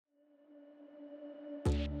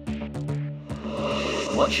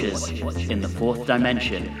Watchers in the Fourth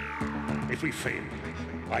Dimension. If we fail,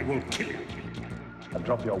 I will kill you. And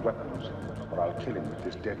drop your weapons, or I'll kill him with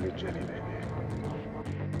this deadly jelly baby.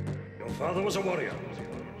 Your father was a warrior.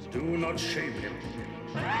 Do not shame him.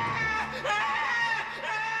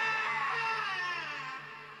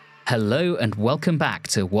 Hello and welcome back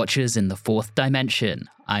to Watchers in the Fourth Dimension.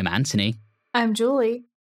 I'm Anthony. I'm Julie.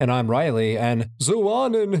 And I'm Riley, and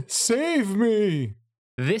Zoanen, save me!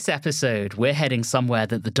 This episode, we're heading somewhere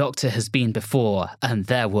that the Doctor has been before, and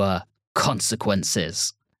there were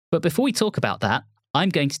consequences. But before we talk about that, I'm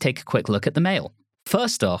going to take a quick look at the mail.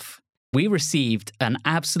 First off, we received an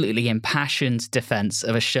absolutely impassioned defense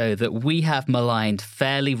of a show that we have maligned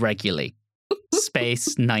fairly regularly.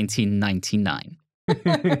 Space 1999.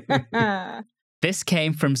 This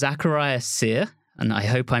came from Zachariah Sear, and I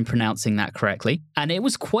hope I'm pronouncing that correctly. And it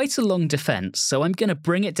was quite a long defense, so I'm going to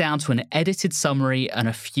bring it down to an edited summary and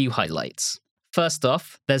a few highlights. First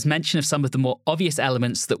off, there's mention of some of the more obvious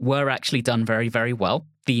elements that were actually done very, very well.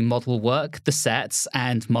 The model work, the sets,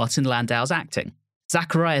 and Martin Landau's acting.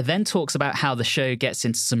 Zachariah then talks about how the show gets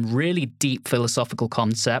into some really deep philosophical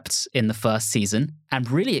concepts in the first season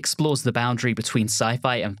and really explores the boundary between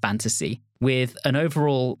sci-fi and fantasy, with an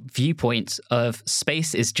overall viewpoint of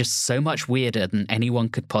space is just so much weirder than anyone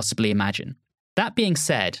could possibly imagine. That being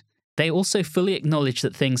said, they also fully acknowledge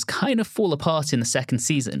that things kind of fall apart in the second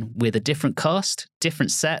season, with a different cast,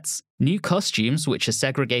 different sets, new costumes which are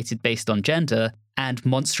segregated based on gender, and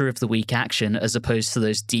Monster of the Week action as opposed to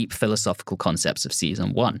those deep philosophical concepts of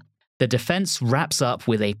season 1. The defense wraps up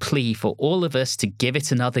with a plea for all of us to give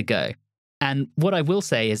it another go. And what I will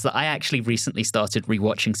say is that I actually recently started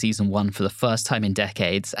rewatching season 1 for the first time in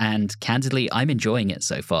decades, and candidly, I'm enjoying it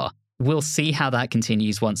so far. We'll see how that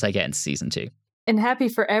continues once I get into season 2. And happy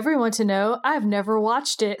for everyone to know I've never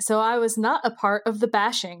watched it, so I was not a part of the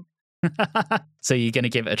bashing. So you're going to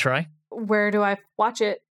give it a try? Where do I watch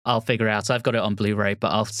it? I'll figure out. I've got it on Blu-ray, but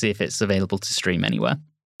I'll see if it's available to stream anywhere.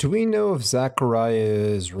 Do we know if Zachariah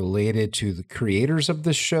is related to the creators of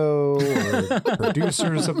the show or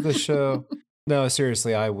producers of the show? No,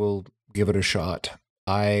 seriously, I will give it a shot.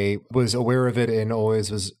 I was aware of it and always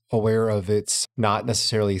was aware of its not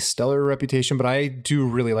necessarily stellar reputation, but I do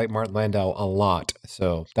really like Martin Landau a lot,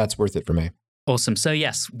 so that's worth it for me. Awesome. So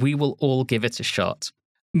yes, we will all give it a shot.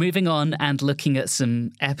 Moving on and looking at some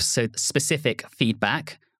episode-specific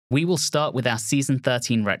feedback, we will start with our Season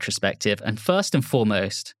 13 retrospective, and first and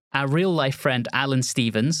foremost, our real-life friend Alan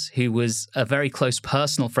Stevens, who was a very close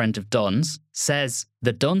personal friend of Don's, says,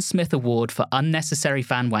 "The Don Smith Award for Unnecessary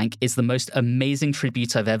Fan Wank is the most amazing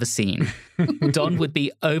tribute I've ever seen. Don would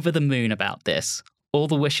be over the moon about this. All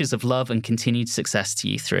the wishes of love and continued success to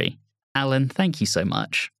you three." Alan, thank you so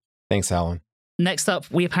much. Thanks, Alan. Next up,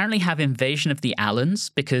 we apparently have Invasion of the Allens,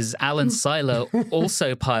 because Alan Seiler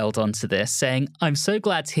also piled onto this, saying, "I'm so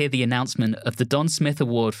glad to hear the announcement of the Don Smith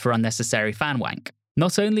Award for Unnecessary Fan Wank.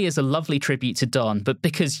 Not only as a lovely tribute to Don, but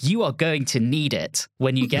because you are going to need it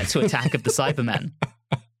when you get to Attack of the Cybermen."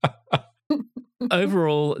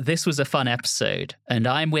 Overall, this was a fun episode, and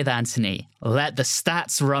I'm with Anthony. Let the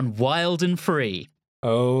stats run wild and free.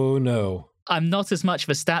 Oh, no. I'm not as much of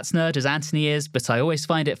a stats nerd as Anthony is, but I always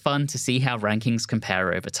find it fun to see how rankings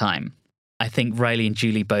compare over time. I think Riley and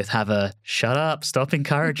Julie both have a "shut up, stop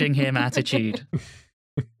encouraging him" attitude.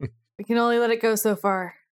 We can only let it go so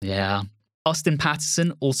far. Yeah. Austin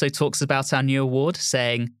Patterson also talks about our new award,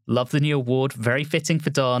 saying, "Love the new award, very fitting for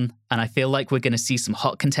Don, and I feel like we're going to see some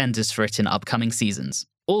hot contenders for it in upcoming seasons."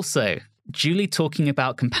 Also, Julie talking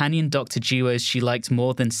about companion Doctor duos she liked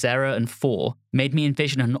more than Sarah and Four made me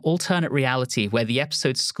envision an alternate reality where the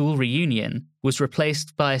episode School Reunion was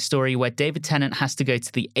replaced by a story where David Tennant has to go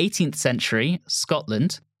to the 18th century,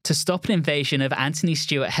 Scotland, to stop an invasion of Anthony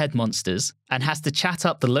Stewart head monsters and has to chat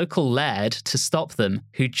up the local laird to stop them,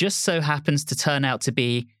 who just so happens to turn out to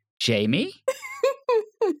be Jamie?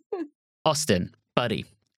 Austin, buddy,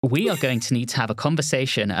 we are going to need to have a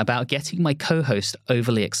conversation about getting my co-host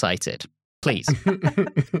overly excited. Please.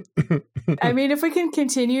 I mean, if we can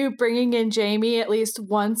continue bringing in Jamie at least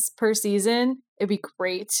once per season, it'd be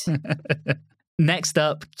great. Next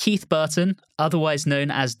up, Keith Burton, otherwise known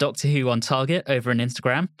as Doctor Who on Target over on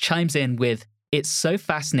Instagram, chimes in with, "It's so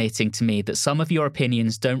fascinating to me that some of your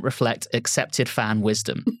opinions don't reflect accepted fan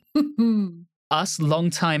wisdom. Us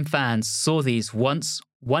longtime fans saw these once,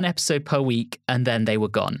 one episode per week, and then they were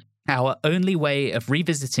gone. Our only way of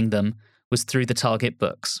revisiting them was through the Target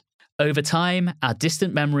books. Over time, our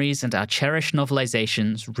distant memories and our cherished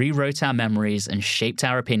novelizations rewrote our memories and shaped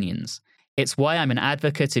our opinions. It's why I'm an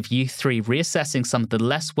advocate of you three reassessing some of the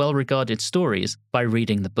less well-regarded stories by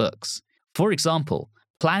reading the books. For example,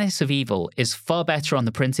 Planet of Evil is far better on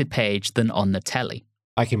the printed page than on the telly.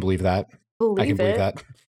 I can believe that. I can believe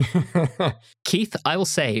that. Keith, I will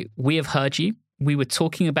say, we have heard you. We were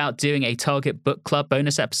talking about doing a Target Book Club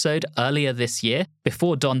bonus episode earlier this year,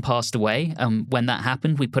 before Don passed away. When that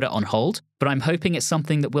happened, we put it on hold. But I'm hoping it's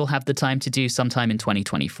something that we'll have the time to do sometime in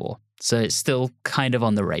 2024. So it's still kind of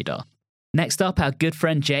on the radar. Next up, our good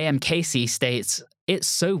friend J.M. Casey states, "It's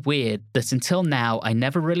so weird that until now, I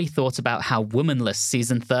never really thought about how womanless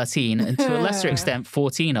season 13 and to a lesser extent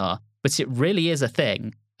 14 are, but it really is a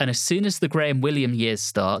thing. And as soon as the Graham William years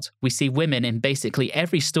start, we see women in basically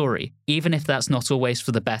every story, even if that's not always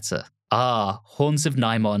for the better. Ah, Horns of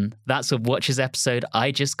Nimon, that's a Watchers episode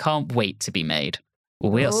I just can't wait to be made."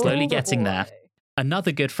 Well, we are slowly getting there.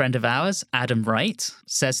 Another good friend of ours, Adam Wright,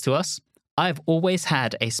 says to us, "I've always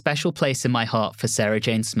had a special place in my heart for Sarah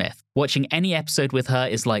Jane Smith. Watching any episode with her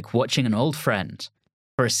is like watching an old friend.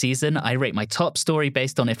 For a season, I rate my top story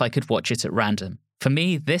based on if I could watch it at random. For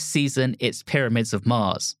me, this season, it's Pyramids of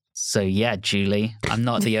Mars. So yeah, Julie, I'm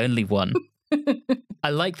not the only one. I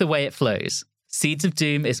like the way it flows. Seeds of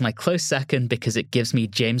Doom is my close second because it gives me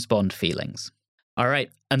James Bond feelings." All right,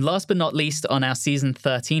 and last but not least, on our season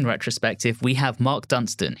 13 retrospective, we have Mark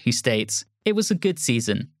Dunstan, who states, "It was a good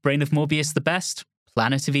season. Brain of Morbius the best,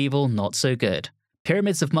 Planet of Evil not so good.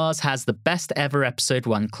 Pyramids of Mars has the best ever episode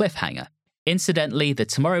 1 cliffhanger. Incidentally, the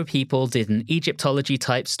Tomorrow People did an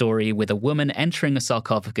Egyptology-type story with a woman entering a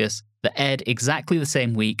sarcophagus that aired exactly the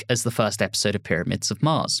same week as the first episode of Pyramids of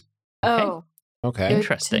Mars." Okay.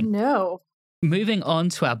 Interesting. No. Moving on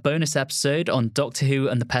to our bonus episode on Doctor Who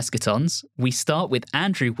and the Pescatons, we start with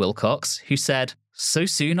Andrew Wilcox, who said, "So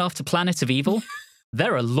soon after Planet of Evil?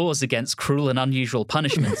 There are laws against cruel and unusual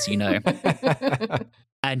punishments, you know."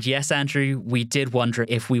 And yes, Andrew, we did wonder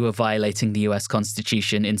if we were violating the US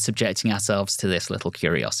Constitution in subjecting ourselves to this little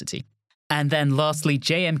curiosity. And then lastly,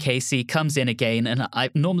 J.M. Casey comes in again, and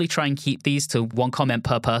I normally try and keep these to one comment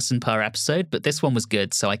per person per episode, but this one was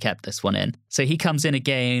good, so I kept this one in. So he comes in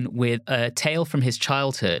again with a tale from his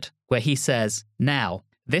childhood, where he says, "Now,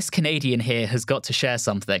 this Canadian here has got to share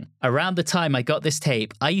something. Around the time I got this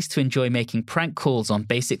tape, I used to enjoy making prank calls on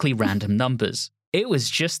basically random numbers. It was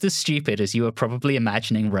just as stupid as you are probably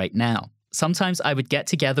imagining right now. Sometimes I would get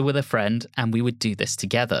together with a friend and we would do this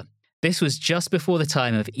together. This was just before the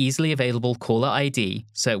time of easily available caller ID,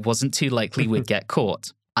 so it wasn't too likely we'd get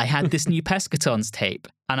caught. I had this new Pescatons tape,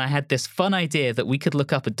 and I had this fun idea that we could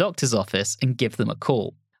look up a doctor's office and give them a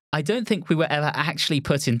call. I don't think we were ever actually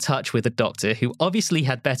put in touch with a doctor who obviously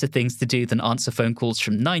had better things to do than answer phone calls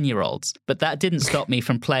from 9-year-olds, but that didn't stop me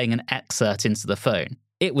from playing an excerpt into the phone.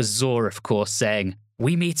 It was Zor, of course, saying,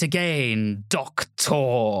 'We meet again,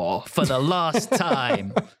 Doctor, for the last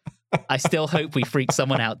time.' I still hope we freak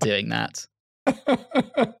someone out doing that."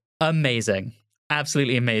 Amazing.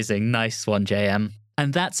 Absolutely amazing. Nice one, JM.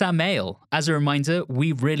 And that's our mail. As a reminder,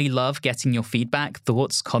 we really love getting your feedback,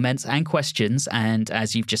 thoughts, comments, and questions. And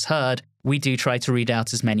as you've just heard, we do try to read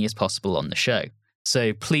out as many as possible on the show.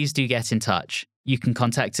 So please do get in touch. You can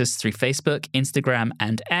contact us through Facebook, Instagram,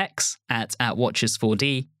 and X at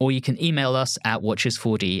Watchers4D, or you can email us at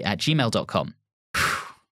watchers4d@gmail.com.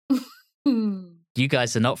 You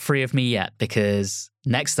guys are not free of me yet, because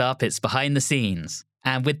next up, it's Behind the Scenes.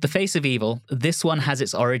 And with The Face of Evil, this one has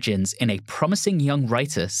its origins in a promising young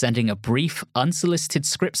writer sending a brief, unsolicited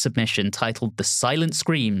script submission titled The Silent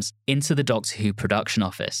Screams into the Doctor Who production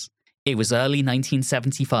office. It was early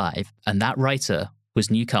 1975, and that writer was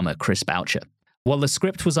newcomer Chris Boucher. While the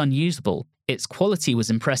script was unusable, its quality was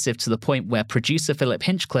impressive to the point where producer Philip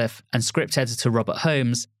Hinchcliffe and script editor Robert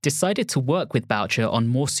Holmes decided to work with Boucher on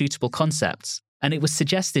more suitable concepts, and it was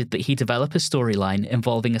suggested that he develop a storyline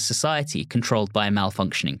involving a society controlled by a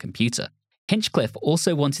malfunctioning computer. Hinchcliffe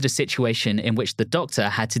also wanted a situation in which the Doctor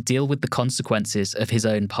had to deal with the consequences of his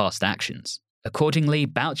own past actions. Accordingly,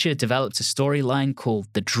 Boucher developed a storyline called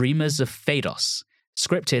The Dreamers of Phaedos,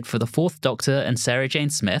 scripted for the Fourth Doctor and Sarah Jane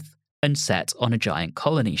Smith, and set on a giant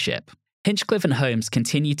colony ship. Hinchcliffe and Holmes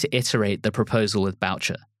continued to iterate the proposal with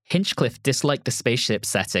Boucher. Hinchcliffe disliked the spaceship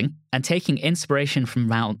setting, and taking inspiration from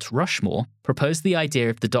Mount Rushmore, proposed the idea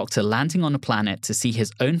of the Doctor landing on a planet to see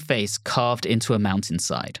his own face carved into a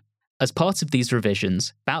mountainside. As part of these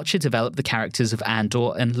revisions, Boucher developed the characters of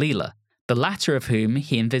Andor and Leela, the latter of whom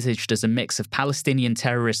he envisaged as a mix of Palestinian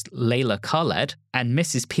terrorist Layla Khaled and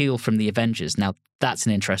Mrs. Peel from The Avengers. Now, that's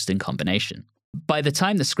an interesting combination. By the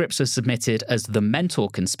time the scripts were submitted as The Mentor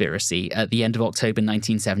Conspiracy at the end of October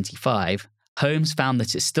 1975, Holmes found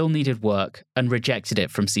that it still needed work and rejected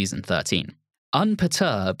it from season 13.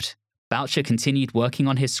 Unperturbed, Boucher continued working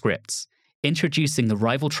on his scripts, introducing the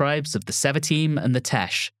rival tribes of the Sevatim and the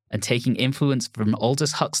Tesh, and taking influence from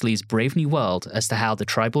Aldous Huxley's Brave New World as to how the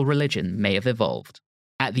tribal religion may have evolved.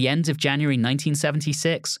 At the end of January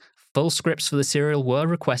 1976, full scripts for the serial were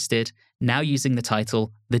requested, now using the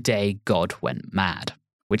title The Day God Went Mad,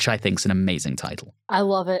 which I think is an amazing title. I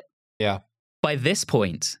love it. Yeah. By this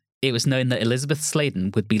point, it was known that Elizabeth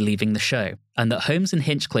Sladen would be leaving the show, and that Holmes and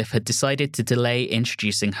Hinchcliffe had decided to delay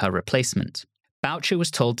introducing her replacement. Boucher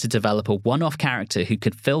was told to develop a one-off character who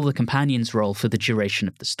could fill the companion's role for the duration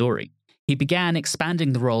of the story. He began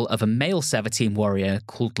expanding the role of a male Sever-Team warrior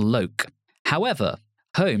called Loke. However,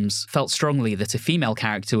 Holmes felt strongly that a female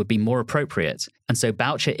character would be more appropriate, and so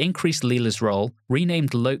Boucher increased Leela's role,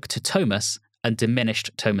 renamed Loke to Thomas, and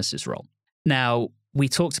diminished Thomas's role. Now, we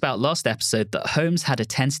talked about last episode that Holmes had a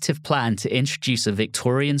tentative plan to introduce a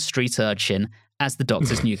Victorian street urchin as the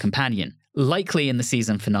Doctor's new companion, likely in the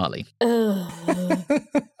season finale.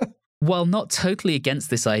 While not totally against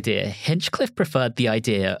this idea, Hinchcliffe preferred the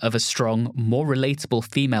idea of a strong, more relatable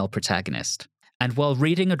female protagonist. And while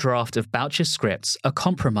reading a draft of Boucher's scripts, a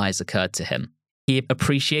compromise occurred to him. He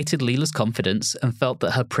appreciated Leela's confidence and felt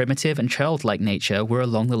that her primitive and childlike nature were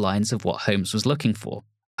along the lines of what Holmes was looking for.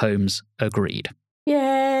 Holmes agreed.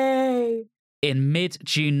 Yay! In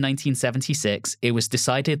mid-June 1976, it was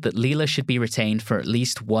decided that Leela should be retained for at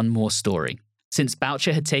least one more story. Since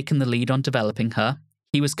Boucher had taken the lead on developing her,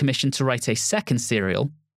 he was commissioned to write a second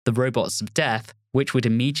serial, The Robots of Death, which would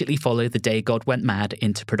immediately follow The Day God Went Mad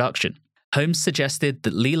into production. Holmes suggested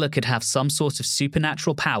that Leela could have some sort of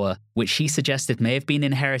supernatural power, which he suggested may have been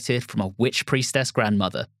inherited from a witch priestess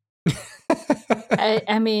grandmother.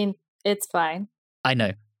 I mean, it's fine. I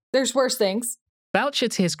know. There's worse things. Boucher,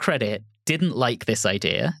 to his credit, didn't like this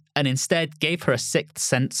idea and instead gave her a sixth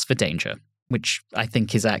sense for danger, which I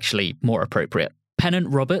think is actually more appropriate. Pennant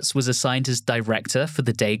Roberts was assigned as director for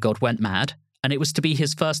The Day God Went Mad, and it was to be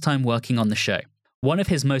his first time working on the show. One of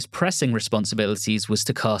his most pressing responsibilities was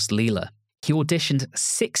to cast Leela. He auditioned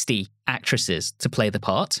 60 actresses to play the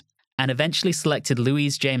part, and eventually selected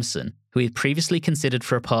Louise Jameson, who he had previously considered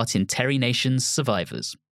for a part in Terry Nation's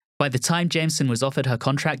Survivors. By the time Jameson was offered her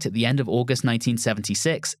contract at the end of August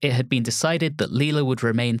 1976, it had been decided that Leela would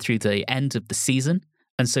remain through the end of the season,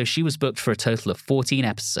 and so she was booked for a total of 14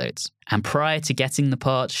 episodes. And prior to getting the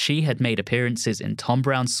part, she had made appearances in Tom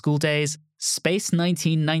Brown's School Days, Space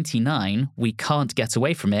 1999, We Can't Get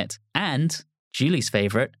Away From It, and, Julie's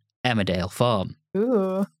favourite, Emmerdale Farm.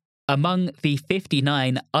 Ooh. Among the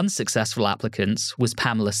 59 unsuccessful applicants was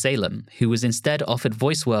Pamela Salem, who was instead offered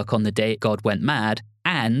voice work on The Day God Went Mad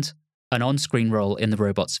and an on-screen role in The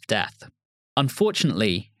Robots of Death.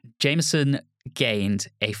 Unfortunately, Jameson gained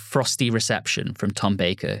a frosty reception from Tom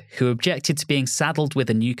Baker, who objected to being saddled with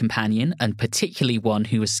a new companion, and particularly one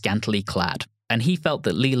who was scantily clad. And he felt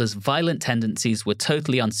that Leela's violent tendencies were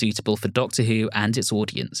totally unsuitable for Doctor Who and its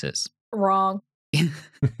audiences. Wrong.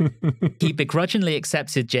 He begrudgingly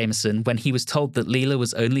accepted Jameson when he was told that Leela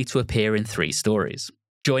was only to appear in 3 stories.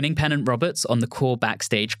 Joining Pennant Roberts on the core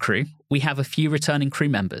backstage crew, we have a few returning crew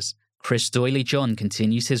members. Chris Doyley John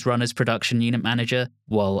continues his run as production unit manager,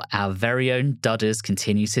 while our very own Dudders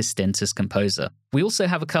continues his stint as composer. We also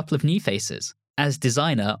have a couple of new faces. As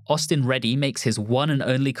designer, Austin Reddy makes his one and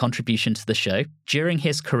only contribution to the show. During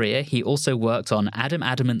his career, he also worked on Adam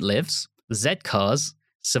Adamant Lives, Z-Cars,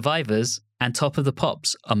 Survivors, and Top of the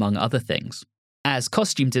Pops, among other things. As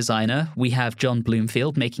costume designer, we have John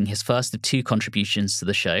Bloomfield making his first of 2 contributions to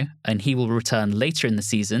the show, and he will return later in the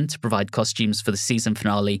season to provide costumes for the season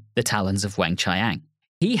finale, The Talons of Wang Chiang.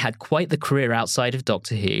 He had quite the career outside of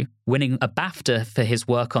Doctor Who, winning a BAFTA for his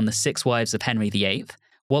work on The Six Wives of Henry VIII,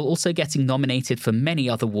 while also getting nominated for many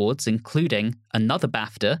other awards, including another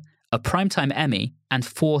BAFTA, a Primetime Emmy, and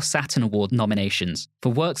 4 Saturn Award nominations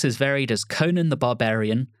for works as varied as Conan the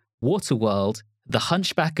Barbarian, Waterworld, The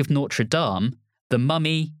Hunchback of Notre Dame, The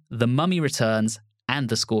Mummy Returns, and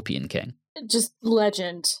The Scorpion King. Just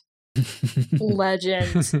legend.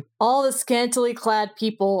 Legend. All the scantily clad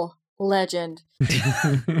people. Legend.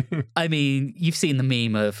 I mean, you've seen the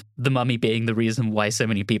meme of the mummy being the reason why so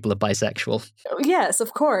many people are bisexual. Yes,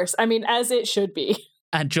 of course. I mean, as it should be.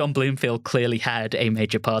 And John Bloomfield clearly had a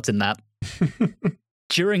major part in that.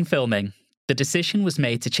 During filming, the decision was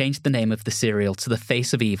made to change the name of the serial to The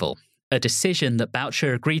Face of Evil, a decision that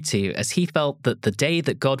Boucher agreed to as he felt that The Day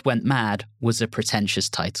That God Went Mad was a pretentious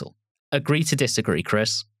title. Agree to disagree,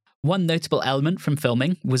 Chris. One notable element from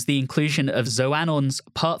filming was the inclusion of Zoanon's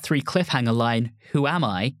Part 3 cliffhanger line, "Who am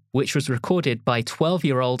I?", which was recorded by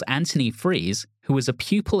 12-year-old Anthony Fries, who was a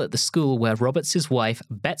pupil at the school where Roberts' wife,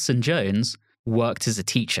 Betson Jones, worked as a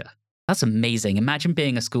teacher. That's amazing. Imagine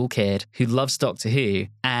being a school kid who loves Doctor Who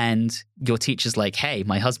and your teacher's like, hey,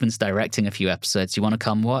 my husband's directing a few episodes. You want to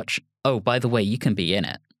come watch? Oh, by the way, you can be in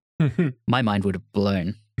it. My mind would have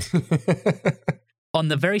blown. On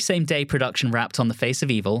the very same day production wrapped on The Face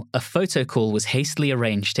of Evil, a photo call was hastily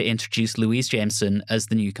arranged to introduce Louise Jameson as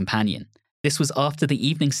the new companion. This was after the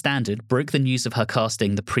Evening Standard broke the news of her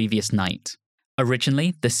casting the previous night.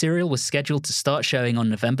 Originally, the serial was scheduled to start showing on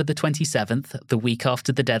November the 27th, the week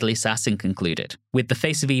after The Deadly Assassin concluded, with The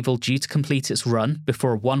Face of Evil due to complete its run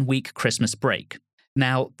before a one-week Christmas break.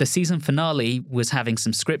 Now, the season finale was having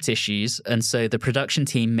some script issues, and so the production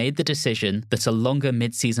team made the decision that a longer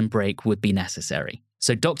mid-season break would be necessary.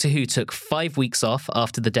 So Doctor Who took 5 weeks off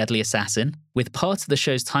after The Deadly Assassin, with part of the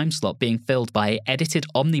show's time slot being filled by edited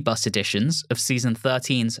omnibus editions of Season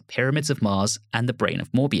 13's Pyramids of Mars and The Brain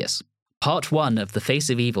of Morbius. Part 1 of The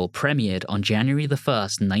Face of Evil premiered on January the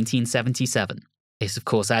 1st, 1977. It, of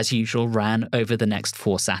course, as usual, ran over the next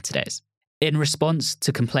 4 Saturdays. In response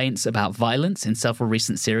to complaints about violence in several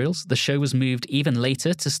recent serials, the show was moved even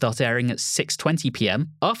later to start airing at 6:20 p.m.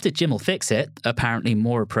 after Jim'll Fix It, apparently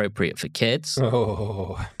more appropriate for kids,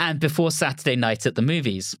 and before Saturday night at the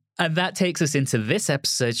movies. And that takes us into this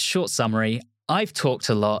episode's short summary. I've talked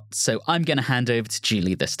a lot, so I'm going to hand over to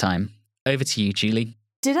Julie this time. Over to you, Julie.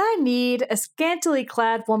 Did I need a scantily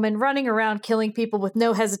clad woman running around killing people with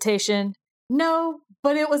no hesitation? No,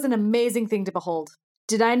 but it was an amazing thing to behold.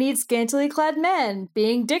 Did I need scantily clad men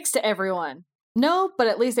being dicks to everyone? No, but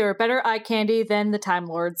at least they were better eye candy than the Time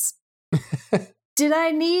Lords. Did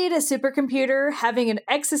I need a supercomputer having an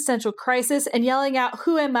existential crisis and yelling out,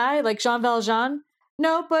 "Who am I?" like Jean Valjean?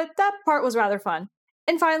 No, but that part was rather fun.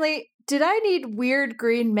 And finally, did I need weird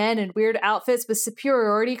green men in weird outfits with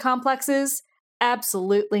superiority complexes?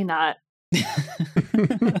 Absolutely not.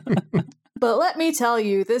 But let me tell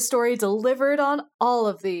you, this story delivered on all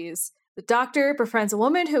of these. The Doctor befriends a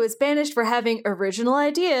woman who is banished for having original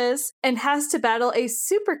ideas and has to battle a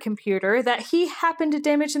supercomputer that he happened to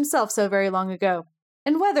damage himself so very long ago.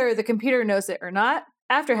 And whether the computer knows it or not,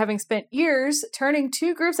 after having spent years turning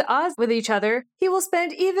two groups at odds with each other, he will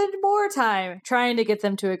spend even more time trying to get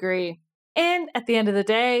them to agree. And at the end of the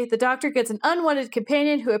day, the Doctor gets an unwanted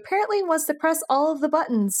companion who apparently wants to press all of the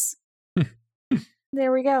buttons.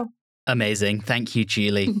 There we go. Amazing. Thank you,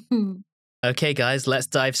 Julie. Okay, guys, let's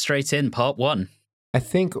dive straight in. Part 1. I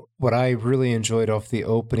think what I really enjoyed off the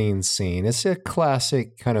opening scene, it's a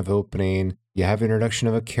classic kind of opening. You have introduction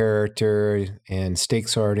of a character and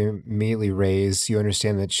stakes are immediately raised. You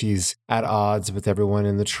understand that she's at odds with everyone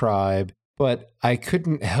in the tribe. But I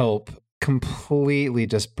couldn't help completely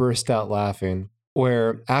just burst out laughing,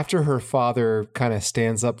 where after her father kind of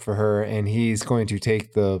stands up for her and he's going to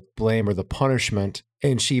take the blame or the punishment,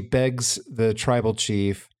 and she begs the tribal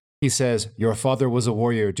chief, he says, "Your father was a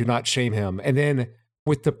warrior, do not shame him." And then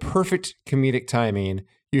with the perfect comedic timing,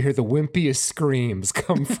 you hear the wimpiest screams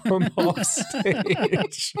come from off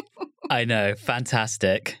stage. I know,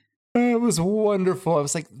 fantastic. It was wonderful. I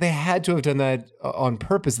was like, they had to have done that on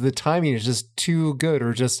purpose. The timing is just too good,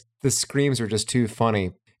 or just the screams are just too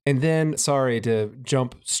funny. And then, sorry to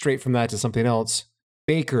jump straight from that to something else,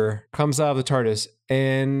 Baker comes out of the TARDIS,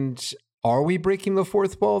 and are we breaking the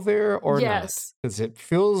fourth wall there or not? Yes. Because it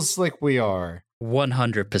feels like we are.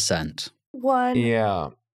 100%. 100%. Yeah.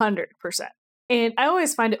 And I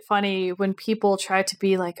always find it funny when people try to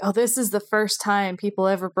be like, oh, this is the first time people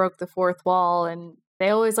ever broke the fourth wall. And they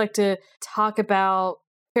always like to talk about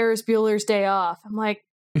Ferris Bueller's Day Off. I'm like,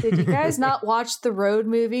 did you guys not watch the Road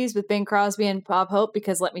movies with Bing Crosby and Bob Hope?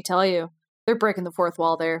 Because let me tell you, they're breaking the fourth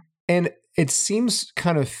wall there. And it seems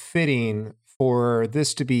kind of fitting for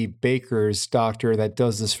this to be Baker's Doctor that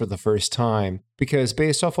does this for the first time, because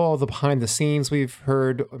based off all the behind the scenes we've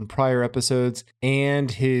heard in prior episodes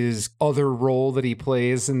and his other role that he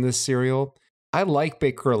plays in this serial, I like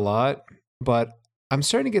Baker a lot, but I'm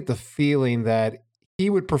starting to get the feeling that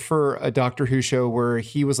he would prefer a Doctor Who show where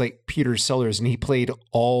he was like Peter Sellers and he played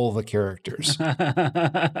all the characters.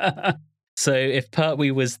 So if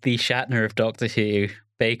Pertwee was the Shatner of Doctor Who,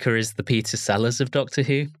 Baker is the Peter Sellers of Doctor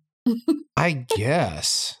Who? I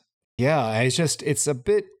guess. Yeah, it's a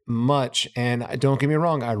bit much. And don't get me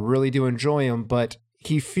wrong, I really do enjoy him, but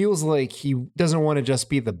he feels like he doesn't want to just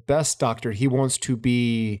be the best Doctor. He wants to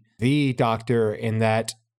be the Doctor, in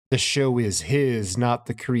that the show is his, not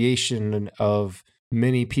the creation of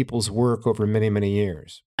many people's work over many, many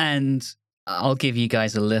years. And I'll give you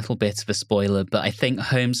guys a little bit of a spoiler, but I think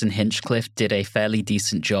Holmes and Hinchcliffe did a fairly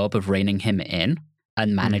decent job of reining him in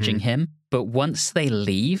and managing him. But once they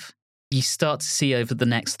leave, you start to see over the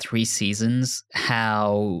next 3 seasons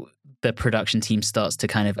how the production team starts to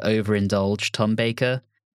kind of overindulge Tom Baker.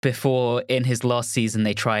 before in his last season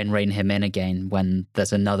they try and rein him in again when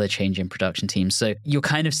there's another change in production team. So you're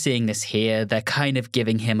kind of seeing this here. They're kind of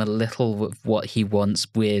giving him a little of what he wants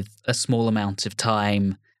with a small amount of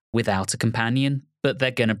time without a companion, but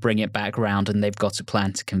they're going to bring it back around and they've got a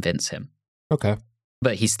plan to convince him. Okay.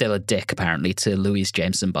 But he's still a dick, apparently, to Louise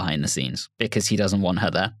Jameson behind the scenes because he doesn't want her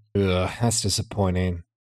there. Ugh, that's disappointing.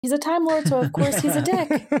 He's a Time Lord, so of course he's a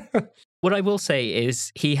dick. What I will say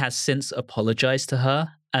is he has since apologized to her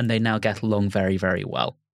and they now get along very, very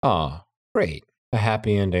well. Oh, great. A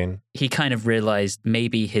happy ending. He kind of realized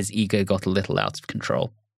maybe his ego got a little out of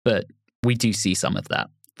control, but we do see some of that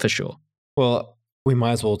for sure. Well, we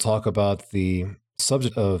might as well talk about the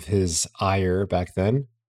subject of his ire back then.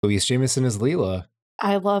 Louise Jameson is Leela.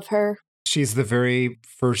 I love her. She's the very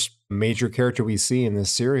first major character we see in this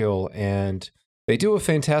serial, and they do a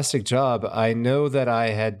fantastic job. I know that I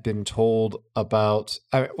had been told about...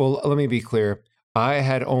 well, let me be clear. I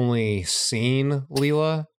had only seen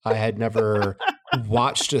Leela. I had never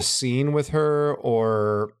watched a scene with her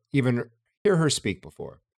or even hear her speak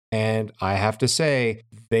before. And I have to say,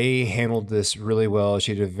 they handled this really well.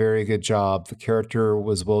 She did a very good job. The character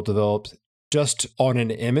was well developed. Just on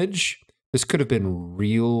an image, this could have been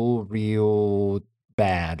real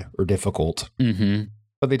bad or difficult. Mm-hmm.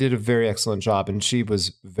 But they did a very excellent job, and she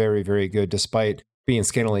was very, very good, despite being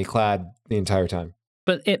scantily clad the entire time.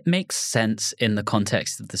 But it makes sense in the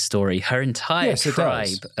context of the story. Her entire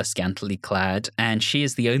tribe are scantily clad, and she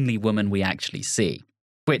is the only woman we actually see.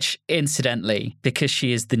 Which, incidentally, because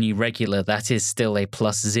she is the new regular, that is still a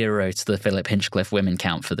 +0 to the Philip Hinchcliffe women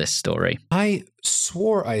count for this story. I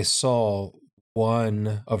swore I saw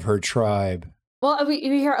one of her tribe. Well, we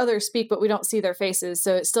hear others speak, but we don't see their faces,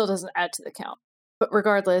 so it still doesn't add to the count. But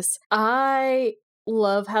regardless, I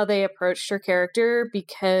love how they approached her character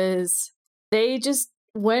because they just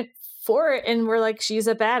went for it and were like, she's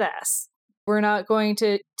a badass. We're not going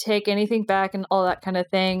to take anything back and all that kind of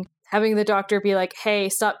thing. Having the doctor be like, hey,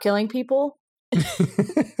 stop killing people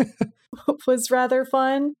was rather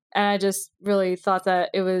fun. And I just really thought that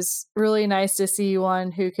it was really nice to see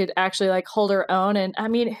one who could actually like hold her own. And I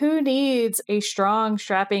mean, who needs a strong,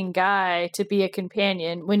 strapping guy to be a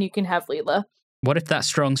companion when you can have Leela? What if that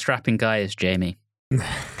strong, strapping guy is Jamie?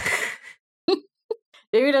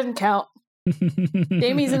 Jamie doesn't count.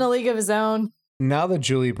 Jamie's in a league of his own. Now that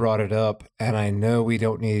Julie brought it up, and I know we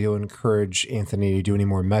don't need to encourage Anthony to do any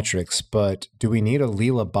more metrics, but do we need a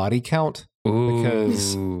Leela body count? Ooh.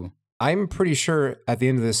 Because I'm pretty sure at the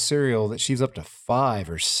end of this serial that she's up to 5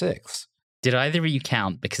 or 6. Did either of you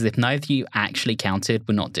count? Because if neither of you actually counted,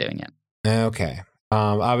 we're not doing it. Okay.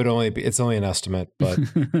 It's only an estimate, but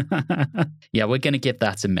yeah, we're going to give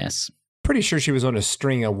that a miss. Pretty sure she was on a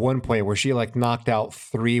string at one point where she like knocked out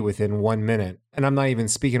 3 within 1 minute. And I'm not even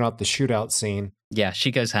speaking about the shootout scene. Yeah,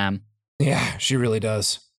 she goes ham. Yeah, she really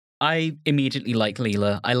does. I immediately like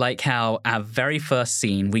Leela. I like how our very first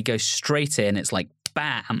scene, we go straight in. It's like,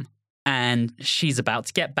 bam. And she's about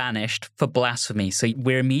to get banished for blasphemy. So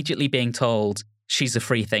we're immediately being told she's a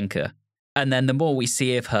free thinker. And then the more we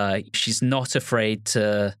see of her, she's not afraid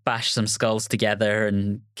to bash some skulls together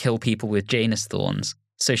and kill people with Janus thorns.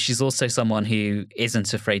 So she's also someone who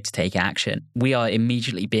isn't afraid to take action. We are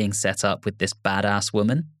immediately being set up with this badass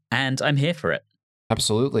woman, and I'm here for it.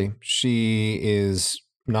 Absolutely. She is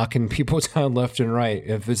knocking people down left and right.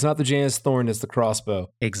 If it's not the Janus thorn, it's the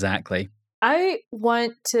crossbow. Exactly. I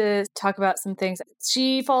want to talk about some things.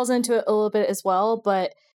 She falls into it a little bit as well,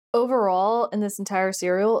 but overall in this entire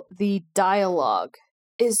serial, the dialogue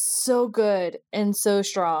is so good and so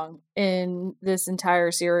strong in this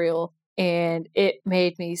entire serial. And it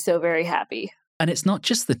made me so very happy. And it's not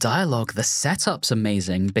just the dialogue, the setup's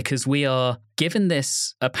amazing because we are given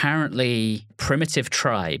this apparently primitive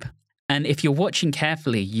tribe. And if you're watching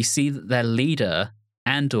carefully, you see that their leader,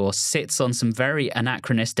 Andor, sits on some very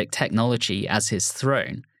anachronistic technology as his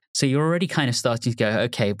throne. So you're already kind of starting to go,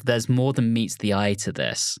 okay, there's more than meets the eye to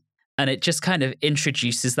this. And it just kind of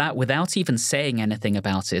introduces that without even saying anything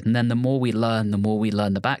about it. And then the more we learn the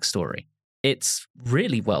backstory. It's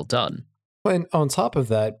really well done. And on top of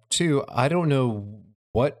that, too, I don't know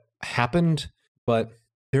what happened, but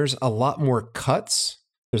there's a lot more cuts.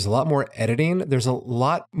 There's a lot more editing. There's a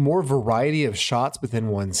lot more variety of shots within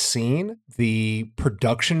one scene. The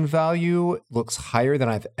production value looks higher than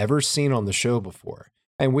I've ever seen on the show before.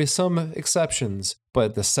 And with some exceptions,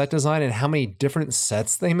 but the set design and how many different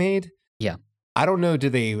sets they made. Yeah. I don't know,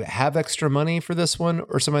 did they have extra money for this one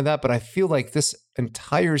or something like that? But I feel like this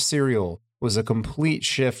entire serial was a complete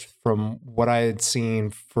shift from what I had seen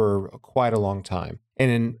for quite a long time.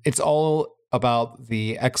 And it's all about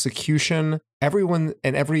the execution. Everyone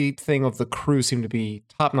and everything of the crew seemed to be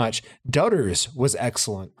top-notch. Dutters was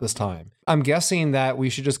excellent this time. I'm guessing that we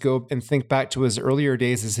should just go and think back to his earlier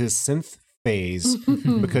days as his synth phase,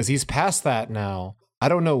 because he's past that now. I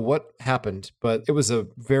don't know what happened, but it was a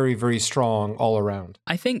very, very strong all around.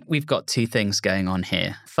 I think we've got two things going on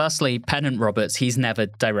here. Firstly, Pennant Roberts, he's never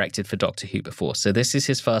directed for Doctor Who before, so this is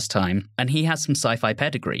his first time, and he has some sci-fi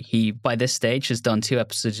pedigree. He, by this stage, has done 2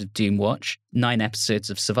 episodes of Doomwatch, 9 episodes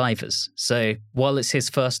of Survivors. So while it's his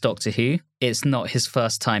first Doctor Who, it's not his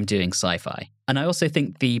first time doing sci-fi. And I also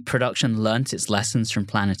think the production learnt its lessons from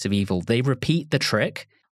Planet of Evil. They repeat the trick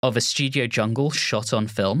of a studio jungle shot on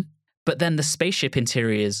film, but then the spaceship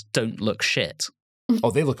interiors don't look shit. Oh,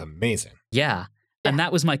 they look amazing. Yeah. And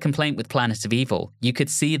that was my complaint with Planet of Evil. You could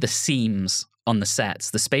see the seams on the sets.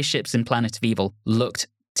 The spaceships in Planet of Evil looked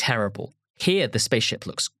terrible. Here, the spaceship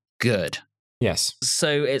looks good. Yes.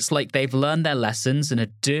 So it's like they've learned their lessons and are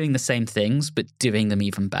doing the same things, but doing them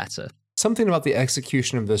even better. Something about the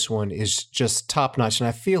execution of this one is just top-notch. And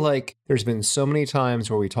I feel like there's been so many times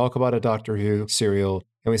where we talk about a Doctor Who serial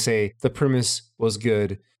and we say the premise was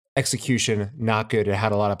good, execution not good, it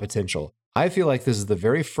had a lot of potential. I feel like this is the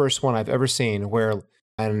very first one I've ever seen where,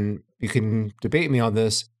 and you can debate me on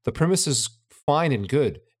this, the premise is fine and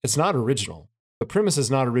good. It's not original. The premise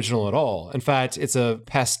is not original at all. In fact, it's a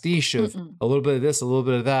pastiche of a little bit of this, a little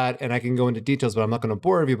bit of that, and I can go into details, but I'm not going to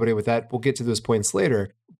bore everybody with that. We'll get to those points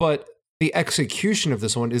later. But the execution of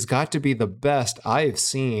this one has got to be the best I've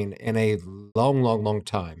seen in a long, long, long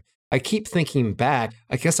time. I keep thinking back,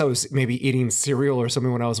 I guess I was maybe eating cereal or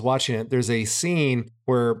something when I was watching it. There's a scene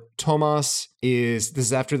where this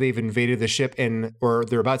is after they've invaded the ship or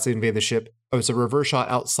they're about to invade the ship. It's a reverse shot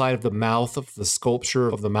outside of the mouth of the sculpture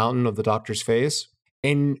of the mountain of the Doctor's face.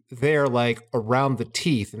 And they're like around the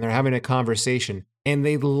teeth and they're having a conversation and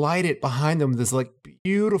they light it behind them with this like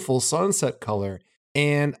beautiful sunset color.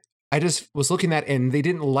 And I just was looking at it and they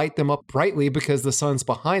didn't light them up brightly because the sun's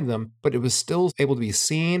behind them, but it was still able to be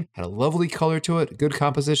seen, had a lovely color to it, good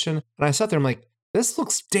composition. And I sat there and I'm like, this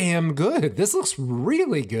looks damn good. This looks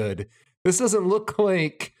really good. This doesn't look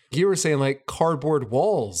like, you were saying, like cardboard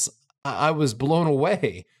walls. I was blown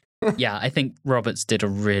away. Yeah, I think Roberts did a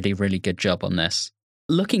really, really good job on this.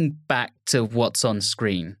 Looking back to what's on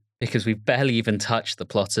screen, because we've barely even touched the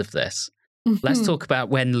plot of this, let's talk about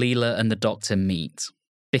when Leela and the Doctor meet.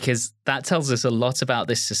 Because that tells us a lot about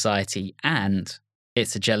this society, and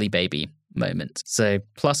it's a jelly baby moment. So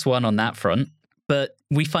 +1 on that front. But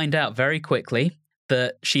we find out very quickly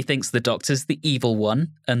that she thinks the Doctor's the evil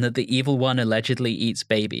one, and that the evil one allegedly eats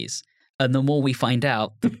babies. And the more we find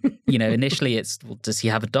out, initially it's, well, does he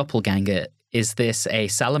have a doppelganger? Is this a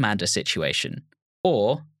salamander situation?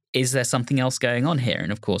 Or is there something else going on here?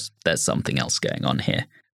 And of course, there's something else going on here.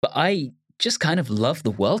 But I just kind of love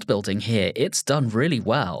the world building here. It's done really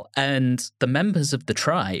well. And the members of the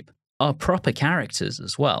tribe are proper characters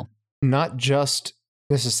as well. Not just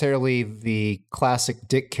necessarily the classic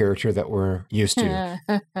Dick character that we're used to.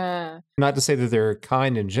 Not to say that they're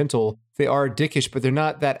kind and gentle. They are dickish, but they're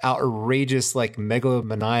not that outrageous, like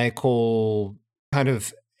megalomaniacal kind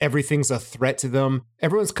of everything's a threat to them.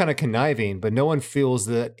 Everyone's kind of conniving, but no one feels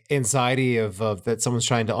the anxiety of that someone's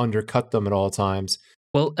trying to undercut them at all times.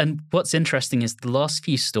 Well, and what's interesting is the last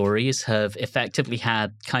few stories have effectively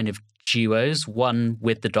had kind of duos, one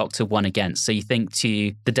with the Doctor, one against. So you think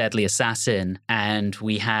to The Deadly Assassin, and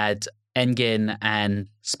we had Engin and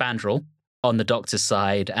Spandrel on the Doctor's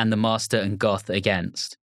side, and the Master and Goth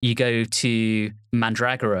against. You go to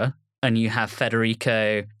Mandragora, and you have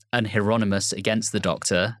Federico and Hieronymus against the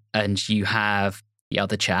Doctor, and you have the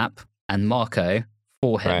other chap and Marco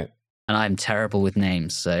for him. Right. And I'm terrible with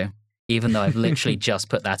names, so even though I've literally just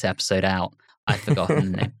put that episode out, I've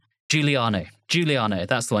forgotten the name. Giuliano,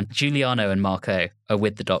 that's the one. Giuliano and Marco are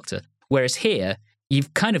with the Doctor. Whereas here,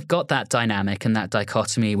 you've kind of got that dynamic and that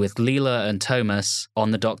dichotomy with Leela and Thomas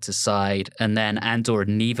on the Doctor's side, and then Andor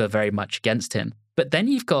and Neva very much against him. But then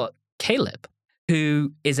you've got Caleb,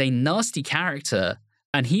 who is a nasty character,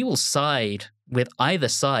 and he will side with either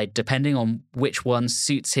side depending on which one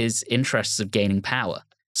suits his interests of gaining power.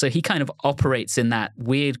 So he kind of operates in that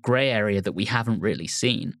weird gray area that we haven't really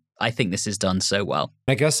seen. I think this is done so well.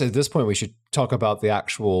 I guess at this point we should talk about the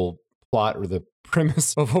actual plot or the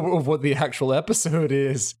premise of what the actual episode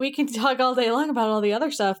is. We can talk all day long about all the other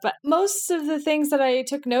stuff, but most of the things that I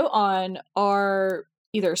took note on are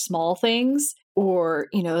either small things or,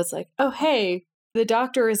 it's like, oh, hey, the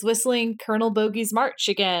Doctor is whistling Colonel Bogey's March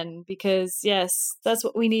again because, yes, that's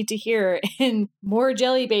what we need to hear. And more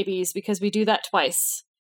jelly babies because we do that twice.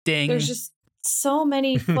 Ding. There's just so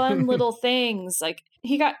many fun little things. Like,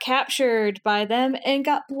 he got captured by them and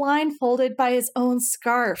got blindfolded by his own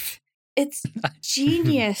scarf. It's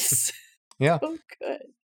genius. Yeah. So good.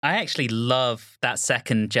 I actually love that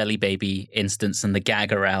second Jelly Baby instance and the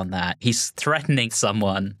gag around that. He's threatening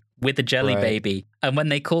someone with a Jelly Baby, and when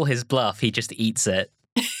they call his bluff, he just eats it.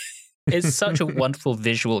 It's such a wonderful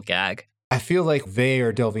visual gag. I feel like they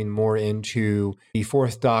are delving more into the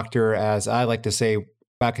Fourth Doctor, as I like to say,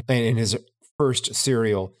 back in his first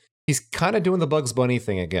serial. He's kind of doing the Bugs Bunny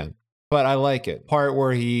thing again, but I like it. Part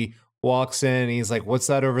where he walks in and he's like, what's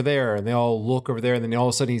that over there? And they all look over there, and then all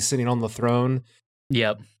of a sudden he's sitting on the throne.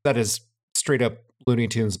 Yep. That is straight up Looney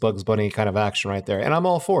Tunes, Bugs Bunny kind of action right there. And I'm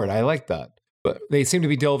all for it. I like that. But they seem to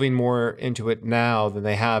be delving more into it now than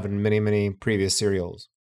they have in many, many previous serials.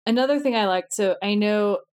 Another thing I liked, so I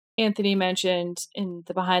know Anthony mentioned in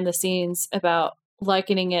the behind the scenes about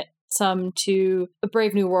likening it some to A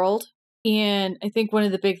Brave New World. And I think one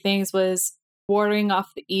of the big things was warding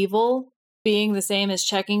off the evil being the same as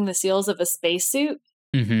checking the seals of a spacesuit.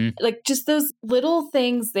 Mm-hmm. Like, just those little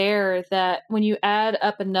things there that when you add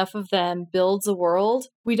up enough of them builds a world.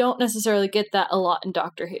 We don't necessarily get that a lot in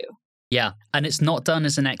Doctor Who. Yeah, and it's not done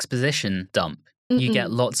as an exposition dump. You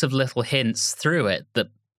get lots of little hints through it that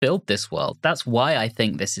build this world. That's why I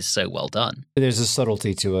think this is so well done. There's a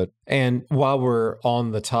subtlety to it. And while we're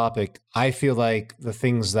on the topic, I feel like the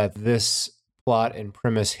things that this plot and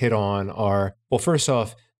premise hit on are, well, first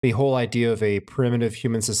off, the whole idea of a primitive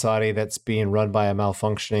human society that's being run by a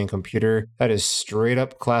malfunctioning computer. That is straight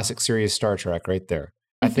up classic series Star Trek right there.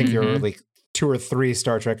 I think there were like 2 or 3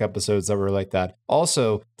 Star Trek episodes that were like that.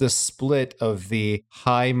 Also, the split of the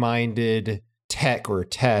high-minded tech or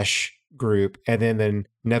Tesh group and then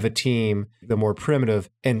Nevatim, the more primitive,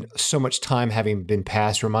 and so much time having been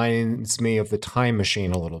passed reminds me of the Time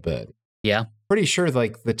Machine a little bit. Yeah. Pretty sure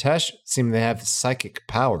like the Tesh seem to have psychic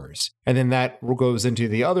powers. And then that goes into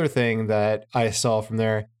the other thing that I saw from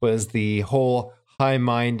there was the whole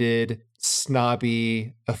high-minded,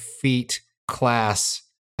 snobby, effete class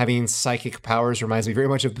having psychic powers reminds me very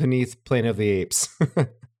much of Beneath Planet of the Apes.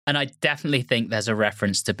 And I definitely think there's a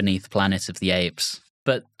reference to Beneath Planet of the Apes.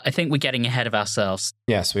 But I think we're getting ahead of ourselves.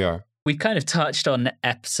 Yes, we are. We've kind of touched on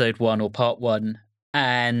episode 1 or part 1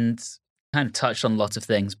 and kind of touched on a lot of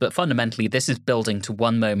things. But fundamentally, this is building to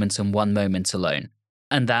one moment and one moment alone.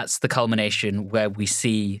 And that's the culmination where we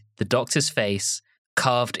see the Doctor's face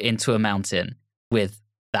carved into a mountain with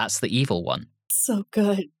 "That's the evil one." So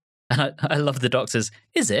good. And I love the Doctor's,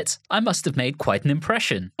 "Is it? I must have made quite an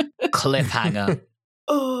impression." Cliffhanger.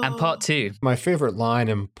 And part 2. My favorite line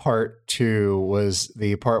in part 2 was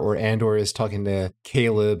the part where Andor is talking to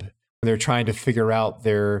Caleb. They're trying to figure out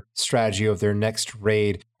their strategy of their next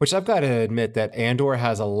raid, which I've got to admit that Andor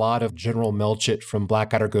has a lot of General Melchett from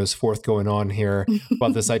Blackadder Goes Forth going on here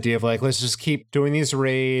about this idea of like, let's just keep doing these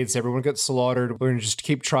raids. Everyone gets slaughtered. We're going to just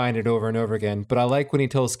keep trying it over and over again. But I like when he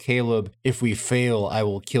tells Caleb, if we fail, I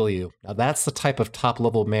will kill you. Now that's the type of top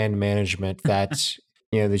level man management that,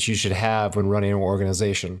 that you should have when running an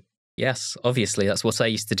organization. Yes, obviously. That's what I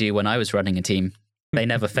used to do when I was running a team. They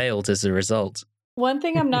never failed as a result. One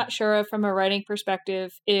thing I'm not sure of from a writing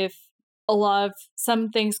perspective, if a lot of some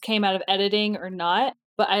things came out of editing or not,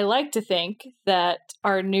 but I like to think that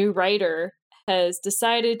our new writer has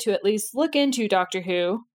decided to at least look into Doctor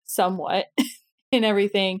Who somewhat and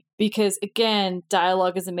everything, because again,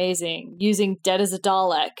 dialogue is amazing. Using "dead as a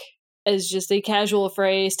Dalek" as just a casual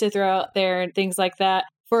phrase to throw out there and things like that.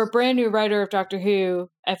 For a brand new writer of Doctor Who,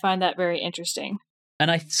 I find that very interesting. And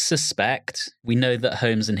I suspect, we know that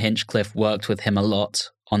Holmes and Hinchcliffe worked with him a lot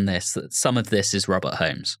on this, that some of this is Robert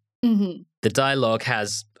Holmes. Mm-hmm. The dialogue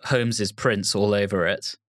has Holmes's prints all over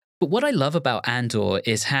it. But what I love about Andor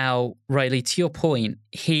is how, Riley, to your point,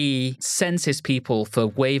 he sends his people for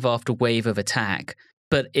wave after wave of attack,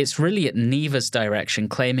 but it's really at Neva's direction,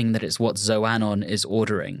 claiming that it's what Zoanon is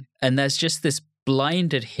ordering. And there's just this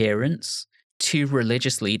blind adherence to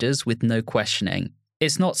religious leaders with no questioning.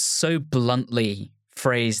 It's not so bluntly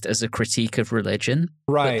phrased as a critique of religion,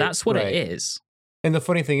 right? But that's what right. it is. And the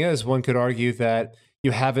funny thing is, one could argue that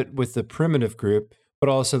you have it with the primitive group, but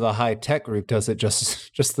also the high tech group does it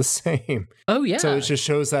just the same. Oh yeah. So it just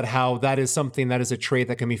shows that how that is something that is a trait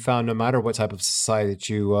that can be found no matter what type of society that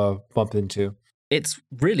you bump into. It's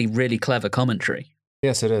really, really clever commentary.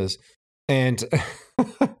 Yes, it is. And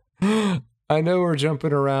I know we're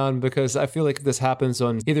jumping around because I feel like this happens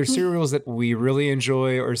on either serials that we really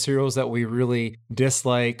enjoy or serials that we really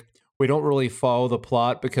dislike. We don't really follow the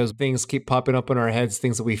plot because things keep popping up in our heads,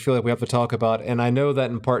 things that we feel like we have to talk about. And I know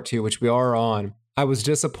that in part 2, which we are on, I was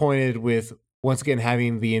disappointed with, once again,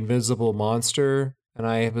 having the invisible monster. And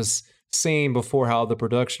I was saying before how the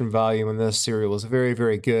production value in this serial was very,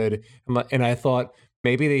 very good. And I thought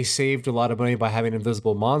maybe they saved a lot of money by having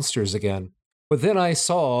invisible monsters again. But then I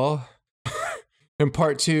saw in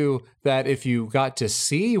part 2 that if you got to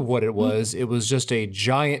see what it was just a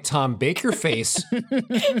giant Tom Baker face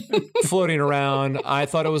floating around. I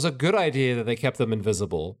thought it was a good idea that they kept them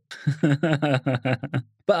invisible.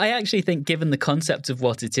 But I actually think, given the concept of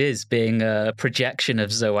what it is, being a projection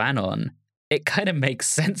of Zoanon, it kind of makes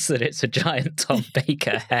sense that it's a giant Tom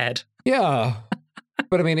Baker head. Yeah.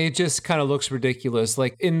 But I mean, it just kind of looks ridiculous.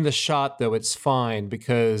 Like in the shot, though, it's fine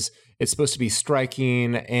because it's supposed to be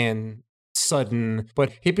striking and sudden,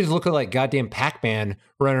 but he'd be looking like goddamn Pac-Man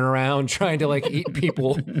running around trying to like eat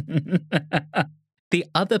people. The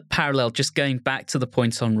other parallel, just going back to the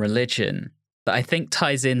point on religion, that I think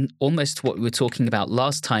ties in almost to what we were talking about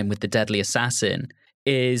last time with the Deadly Assassin,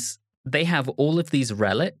 is they have all of these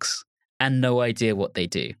relics and no idea what they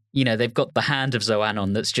do. You know, they've got the hand of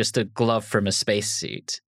Zoanon that's just a glove from a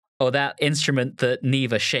spacesuit, or that instrument that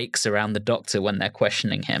Neva shakes around the Doctor when they're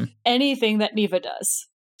questioning him. Anything that Neva does.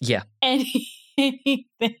 Yeah.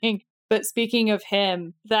 Anything. But speaking of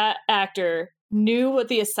him, that actor knew what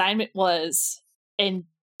the assignment was and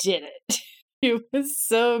did it. It was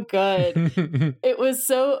so good. It was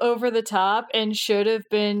so over the top and should have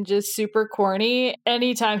been just super corny.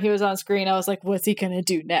 Anytime he was on screen, I was like, what's he going to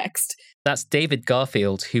do next? That's David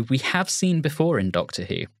Garfield, who we have seen before in Doctor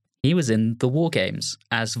Who. He was in The War Games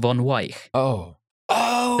as von Weich. Oh,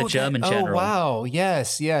 the German general. Oh, wow.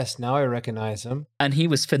 Yes. Now I recognize him. And he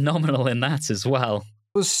was phenomenal in that as well.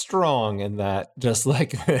 Was strong in that, just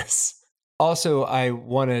like this. Also, I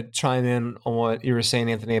want to chime in on what you were saying,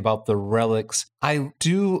 Anthony, about the relics. I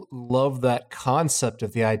do love that concept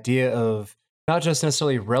of the idea of not just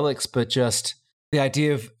necessarily relics, but just the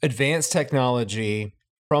idea of advanced technology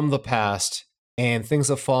from the past and things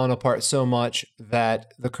have fallen apart so much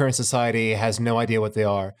that the current society has no idea what they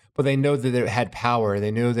are. But they know that it had power. They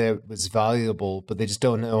know that it was valuable, but they just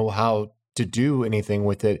don't know how to do anything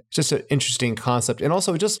with it. It's just an interesting concept. And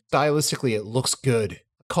also, just stylistically, it looks good.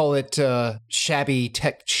 Call it shabby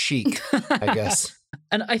tech chic, I guess.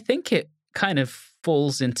 And I think it kind of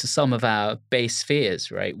falls into some of our base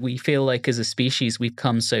fears, right? We feel like as a species, we've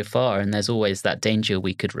come so far, and there's always that danger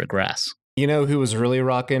we could regress. You know who was really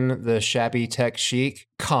rocking the shabby tech chic?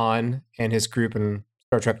 Khan and his group in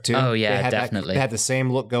Star Trek 2. Oh, yeah, definitely. They had the same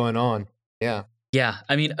look going on. Yeah. Yeah.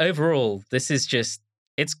 I mean, overall, this is just,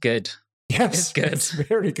 it's good. Yes. It's good. It's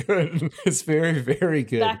very good. It's very, very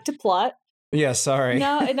good. Back to plot. Yeah, sorry.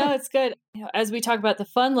 No, it's good. You know, as we talk about the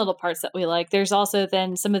fun little parts that we like, there's also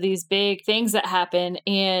then some of these big things that happen,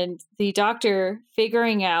 and the Doctor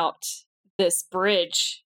figuring out this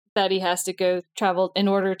bridge that he has to go travel in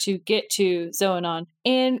order to get to Zoanon,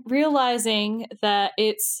 and realizing that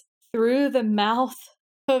it's through the mouth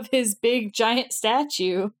of his big giant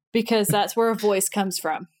statue, because that's where a voice comes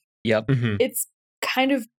from. Yep. Mm-hmm. It's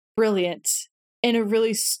kind of brilliant in a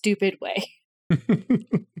really stupid way.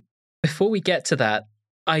 Before we get to that,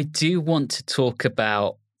 I do want to talk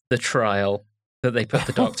about the trial that they put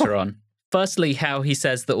the Doctor on. Firstly, how he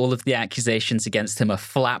says that all of the accusations against him are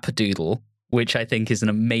flapdoodle, which I think is an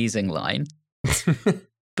amazing line.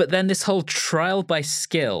 But then this whole trial by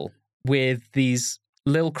skill with these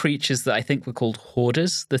little creatures that I think were called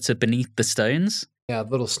hoarders that are beneath the stones. Yeah,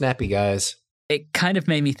 little snappy guys. It kind of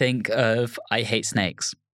made me think of I Hate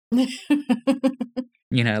Snakes.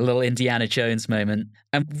 You know, a little Indiana Jones moment.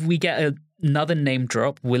 And we get another name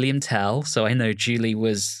drop, William Tell. So I know Julie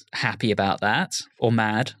was happy about that, or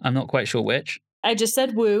mad. I'm not quite sure which. I just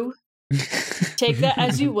said woo. Take that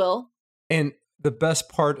as you will. And the best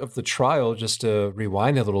part of the trial, just to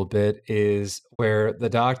rewind a little bit, is where the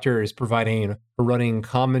Doctor is providing a running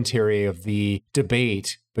commentary of the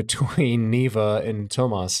debate between Neva and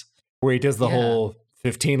Tomas, where he does the whole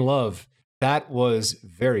 15 love. That was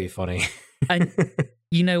very funny. And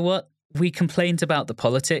you know what? We complained about the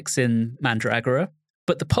politics in Mandragora,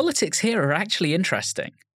 but the politics here are actually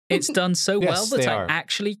interesting. It's done so well that I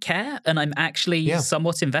actually care, and I'm actually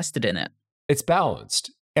somewhat invested in it. It's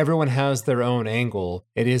balanced. Everyone has their own angle.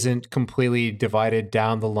 It isn't completely divided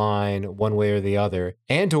down the line one way or the other.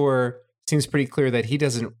 Andor seems pretty clear that he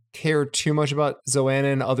doesn't care too much about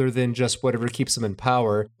Zoanon other than just whatever keeps him in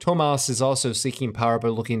power. Tomas is also seeking power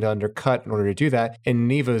but looking to undercut in order to do that. And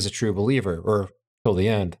Neva is a true believer, or till the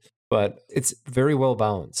end. But it's very well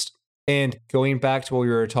balanced. And going back to what we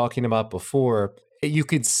were talking about before, you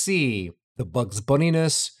could see the Bugs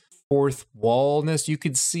Bunny-ness, fourth wall-ness. You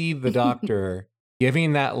could see the Doctor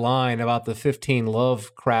giving that line about the 15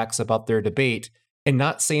 love cracks about their debate, and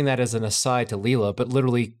not saying that as an aside to Leela, but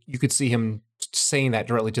literally you could see him saying that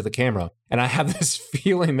directly to the camera. And I have this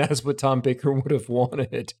feeling that's what Tom Baker would have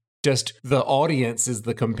wanted. Just the audience is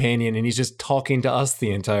the companion, and he's just talking to us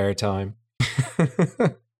the entire time.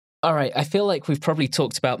 All right, I feel like we've probably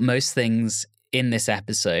talked about most things in this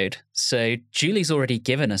episode. So Julie's already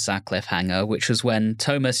given us our cliffhanger, which was when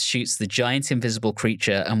Thomas shoots the giant invisible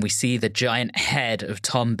creature and we see the giant head of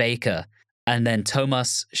Tom Baker. And then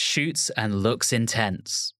Thomas shoots and looks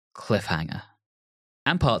intense. Cliffhanger.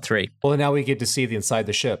 And part 3. Well, now we get to see the inside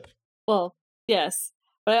the ship. Well, yes.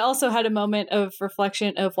 But I also had a moment of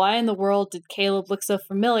reflection of why in the world did Caleb look so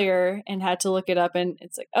familiar, and had to look it up, and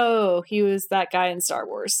it's like, oh, he was that guy in Star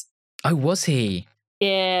Wars. Oh, was he?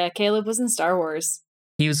 Yeah, Caleb was in Star Wars.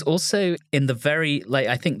 He was also in the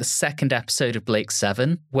I think the second episode of Blake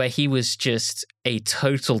 7, where he was just a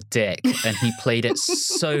total dick, and he played it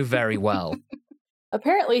so very well.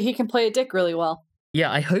 Apparently, he can play a dick really well.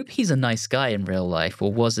 Yeah, I hope he's a nice guy in real life,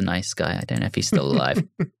 or was a nice guy. I don't know if he's still alive.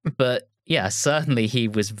 But yeah, certainly he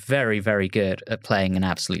was very, very good at playing an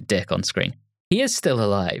absolute dick on screen. He is still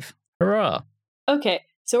alive. Hurrah. Okay,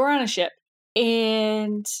 so we're on a ship,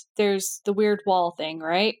 and there's the weird wall thing,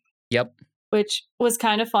 right? Yep. Which was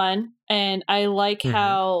kind of fun, and I like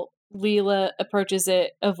how Leela approaches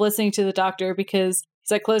it, of listening to the doctor, because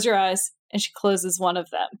he's like, close your eyes, and she closes one of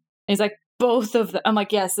them. And he's like, both of them. I'm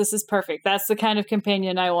like, yes, this is perfect. That's the kind of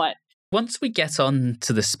companion I want. Once we get on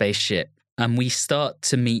to the spaceship, and we start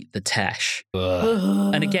to meet the Tesh.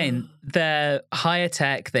 And again, they're higher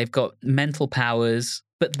tech, they've got mental powers,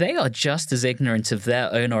 but they are just as ignorant of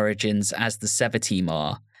their own origins as the Sever team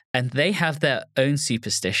are. And they have their own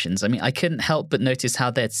superstitions. I mean, I couldn't help but notice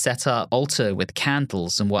how they'd set up altar with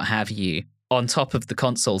candles and what have you on top of the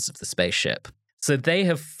consoles of the spaceship. So they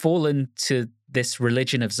have fallen to this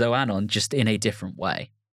religion of Zoanon just in a different way.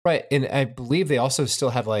 Right. And I believe they also still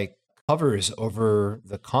have like covers over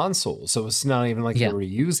the console. So it's not even like they were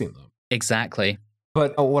using them. Exactly.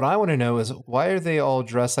 But what I want to know is, why are they all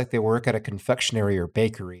dressed like they work at a confectionery or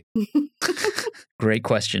bakery? Great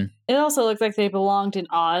question. It also looked like they belonged in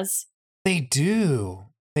Oz. They do.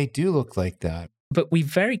 They do look like that. But we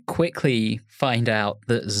very quickly find out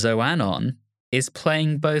that Zoanon is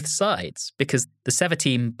playing both sides, because the Sever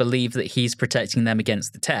team believe that he's protecting them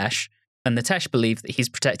against the Tesh, and the Tesh believe that he's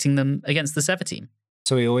protecting them against the Sever team.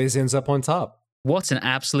 So he always ends up on top. What an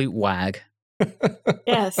absolute wag.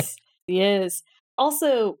 Yes, he is.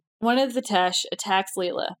 Also, one of the Tesh attacks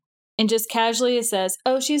Leela and just casually says,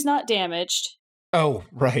 oh, she's not damaged. Oh,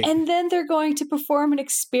 right. And then they're going to perform an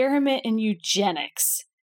experiment in eugenics.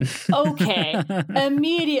 Okay.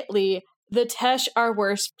 Immediately, the Tesh are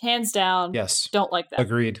worse. Hands down. Yes. Don't like that.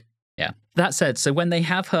 Agreed. Yeah. That said, so when they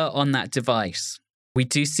have her on that device, we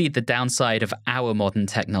do see the downside of our modern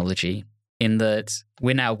technology, in that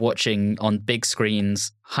we're now watching on big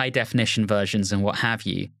screens, high definition versions and what have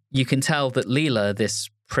you. You can tell that Leela, this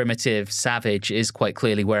primitive savage, is quite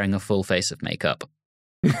clearly wearing a full face of makeup.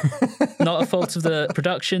 Not a fault of the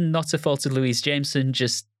production, not a fault of Louise Jameson,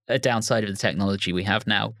 just a downside of the technology we have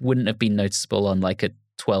now. Wouldn't have been noticeable on like a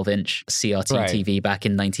 12-inch CRT TV back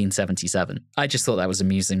in 1977. I just thought that was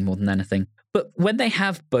amusing more than anything. But when they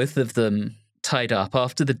have both of them tied up,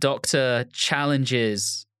 after the Doctor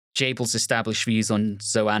challenges Jabel's established views on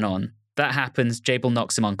Zoanon, that happens, Jabel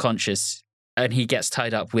knocks him unconscious, and he gets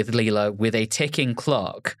tied up with Leela with a ticking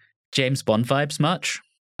clock. James Bond vibes much?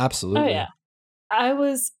 Absolutely. Oh, yeah. I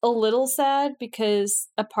was a little sad because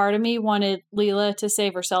a part of me wanted Leela to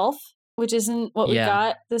save herself, which isn't what we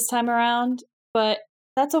got this time around, but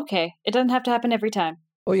that's okay. It doesn't have to happen every time.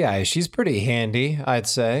 Well, yeah, she's pretty handy, I'd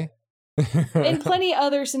say. In plenty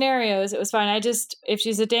other scenarios, it was fine. If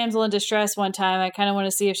she's a damsel in distress one time, I kind of want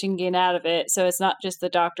to see if she can get out of it, so it's not just the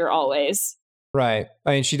Doctor always. Right.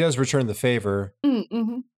 I mean, she does return the favor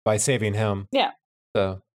by saving him. Yeah.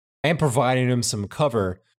 So, and providing him some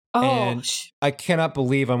cover. Oh, and I cannot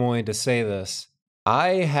believe I'm willing to say this. I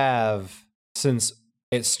have, since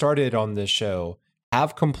it started on this show,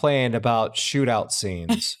 have complained about shootout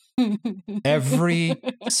scenes every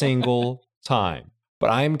single time. But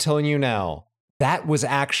I'm telling you now, that was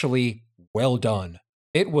actually well done.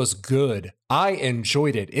 It was good. I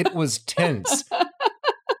enjoyed it. It was tense.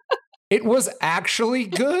 It was actually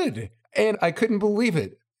good. And I couldn't believe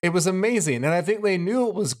it. It was amazing. And I think they knew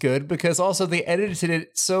it was good because also they edited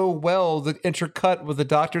it so well. The intercut with the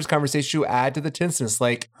Doctor's conversation to add to the tenseness.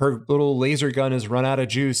 Like, her little laser gun has run out of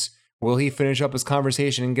juice. Will he finish up his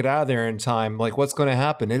conversation and get out of there in time? Like, what's going to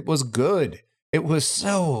happen? It was good. It was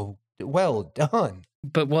so well done.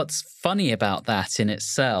 But what's funny about that in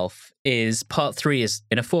itself is part 3 is,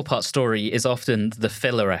 in a 4-part story, is often the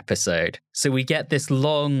filler episode. So we get this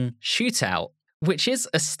long shootout which is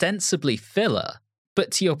ostensibly filler.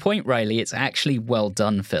 But to your point, Riley, it's actually well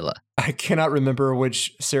done filler. I cannot remember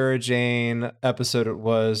which Sarah Jane episode it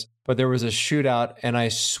was, but there was a shootout, and I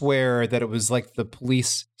swear that it was like the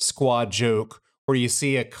police squad joke where you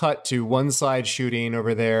see a cut to one side shooting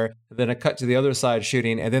over there, then a cut to the other side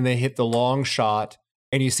shooting, and then they hit the long shot,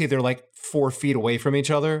 and you see they're like 4 feet away from each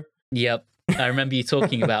other. Yep. I remember you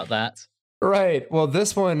talking about that. Right. Well,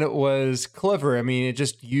 this one was clever. I mean, it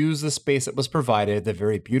just used the space that was provided, the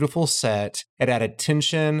very beautiful set. It added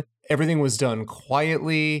tension. Everything was done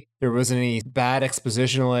quietly. There wasn't any bad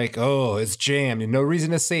exposition like, oh, it's jammed. No reason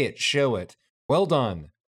to say it. Show it. Well done.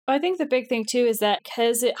 I think the big thing, too, is that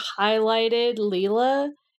because it highlighted Leela,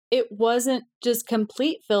 it wasn't just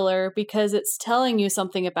complete filler because it's telling you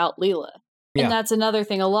something about Leela. Yeah. And that's another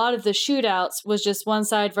thing. A lot of the shootouts was just one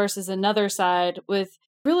side versus another side with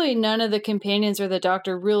really none of the companions or the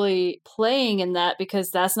doctor really playing in that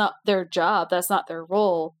because that's not their job. That's not their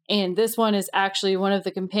role. And this one is actually one of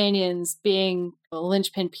the companions being a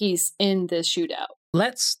linchpin piece in this shootout.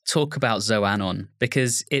 Let's talk about Zoanon,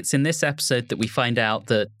 because it's in this episode that we find out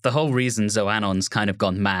that the whole reason Zoanon's kind of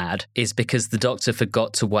gone mad is because the doctor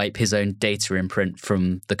forgot to wipe his own data imprint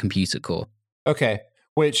from the computer core. Okay,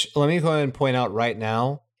 which let me go ahead and point out right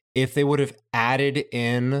now, if they would have added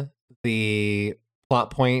in the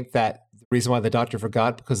plot point that the reason why the doctor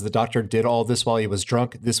forgot because the doctor did all this while he was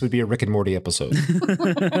drunk, this would be a Rick and Morty episode.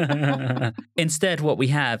 Instead, what we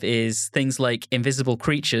have is things like invisible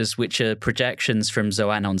creatures, which are projections from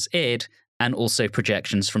Zoanon's id and also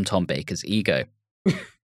projections from Tom Baker's ego.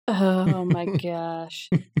 Oh my gosh.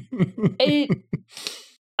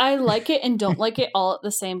 I like it and don't like it all at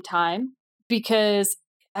the same time because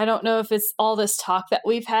I don't know if it's all this talk that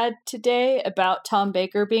we've had today about Tom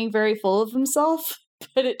Baker being very full of himself,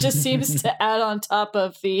 but it just seems to add on top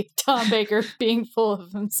of the Tom Baker being full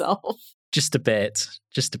of himself. Just a bit.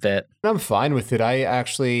 I'm fine with it. I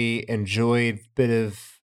actually enjoyed a bit of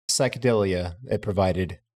psychedelia it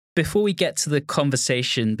provided. Before we get to the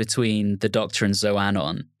conversation between the Doctor and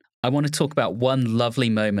Zoanon, I want to talk about one lovely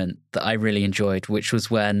moment that I really enjoyed, which was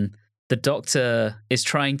when the Doctor is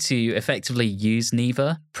trying to effectively use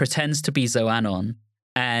Neva, pretends to be Zoanon,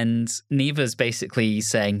 and Neva's basically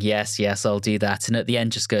saying, yes, I'll do that. And at the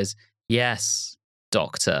end just goes, yes,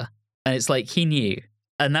 Doctor. And it's like he knew.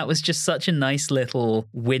 And that was just such a nice little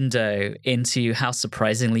window into how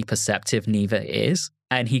surprisingly perceptive Neva is.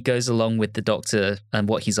 And he goes along with the Doctor and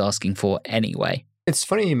what he's asking for anyway. It's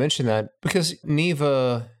funny you mention that because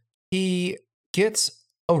Neva, he gets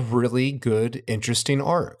a really good, interesting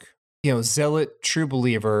arc. You know, zealot, true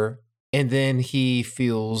believer, and then he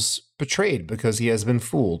feels betrayed because he has been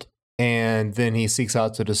fooled. And then he seeks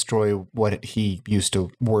out to destroy what he used to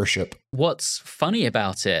worship. What's funny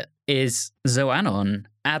about it is Zoanon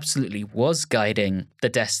absolutely was guiding the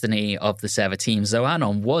destiny of the Sever team.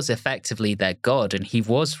 Zoanon was effectively their god, and he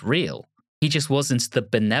was real. He just wasn't the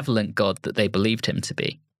benevolent god that they believed him to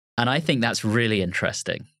be. And I think that's really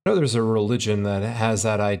interesting. I know there's a religion that has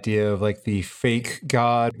that idea of like the fake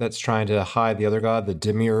god that's trying to hide the other god, the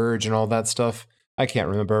demiurge and all that stuff. I can't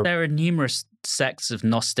remember. There are numerous sects of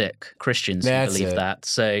Gnostic Christians who believe that.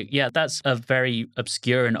 So yeah, that's a very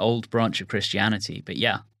obscure and old branch of Christianity. But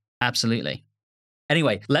yeah, absolutely.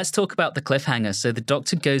 Anyway, let's talk about the cliffhanger. So the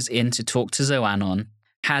Doctor goes in to talk to Zoanon,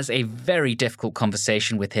 has a very difficult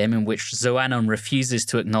conversation with him in which Zoanon refuses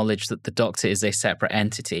to acknowledge that the Doctor is a separate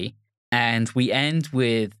entity. And we end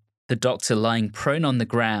with the Doctor lying prone on the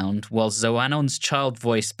ground while Zoanon's child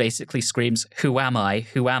voice basically screams, "Who am I?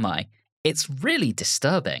 Who am I?" It's really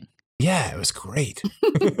disturbing. Yeah, it was great.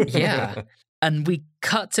 Yeah. And we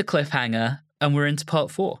cut to cliffhanger and we're into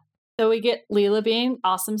part 4. So we get Leela being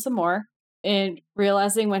awesome some more and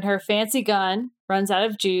realizing when her fancy gun runs out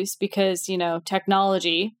of juice because, you know,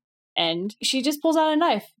 technology, and she just pulls out a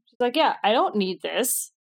knife. She's like, yeah, I don't need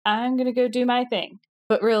this. I'm going to go do my thing.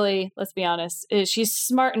 But really, let's be honest, she's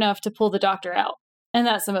smart enough to pull the Doctor out. And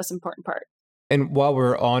that's the most important part. And while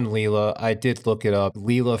we're on Leela, I did look it up.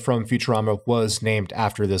 Leela from Futurama was named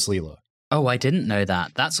after this Leela. Oh, I didn't know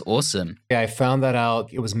that. That's awesome. Yeah, I found that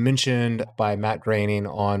out. It was mentioned by Matt Groening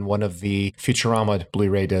on one of the Futurama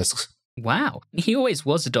Blu-ray discs. Wow. He always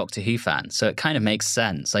was a Doctor Who fan, so it kind of makes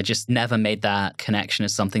sense. I just never made that connection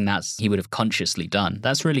as something that he would have consciously done.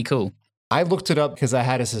 That's really cool. I looked it up because I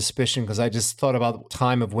had a suspicion because I just thought about the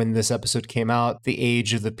time of when this episode came out, the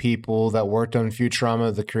age of the people that worked on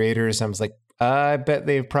Futurama, the creators. And I was like, I bet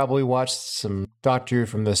they've probably watched some Doctor Who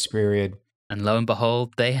from this period. And lo and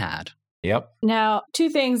behold, they had. Yep. Now, 2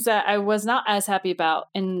 things that I was not as happy about,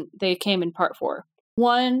 and they came in part 4.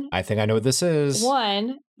 One, I think I know what this is.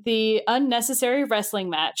 One, the unnecessary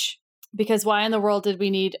wrestling match. because why in the world did we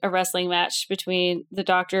need a wrestling match between the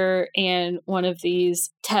Doctor and one of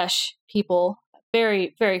these Tesh people?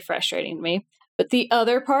 Very, very frustrating to me. But the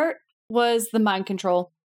other part was the mind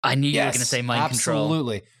control. I knew you were going to say mind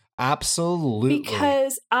control. Absolutely.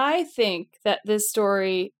 Because I think that this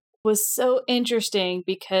story was so interesting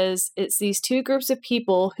because it's these two groups of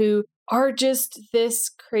people who are just this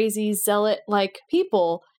crazy zealot-like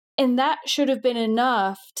people. And that should have been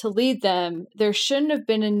enough to lead them. There shouldn't have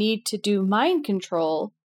been a need to do mind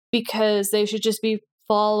control because they should just be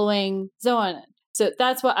following Zoanon. So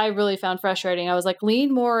that's what I really found frustrating. I was like,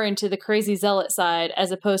 lean more into the crazy zealot side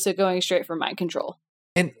as opposed to going straight for mind control.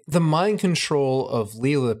 And the mind control of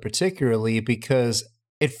Leela particularly, because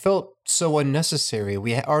it felt so unnecessary.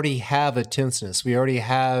 We already have a tenseness. We already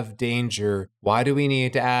have danger. Why do we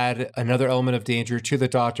need to add another element of danger to the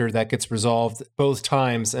Doctor that gets resolved both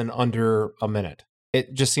times in under a minute?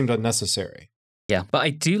 It just seemed unnecessary. Yeah, but I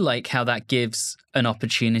do like how that gives an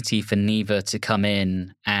opportunity for Neva to come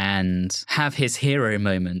in and have his hero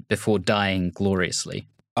moment before dying gloriously.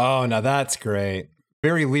 Oh, now that's great.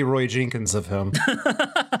 Very Leeroy Jenkins of him.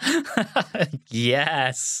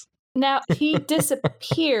 Yes. Now, he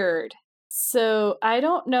disappeared, so I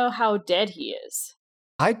don't know how dead he is.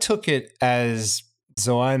 I took it as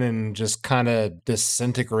Zoanon just kind of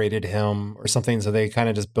disintegrated him or something, so they kind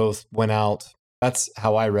of just both went out. That's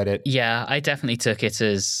how I read it. Yeah, I definitely took it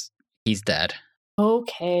as he's dead.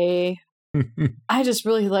 Okay. I just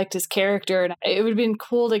really liked his character, and it would have been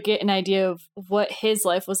cool to get an idea of what his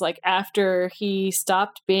life was like after he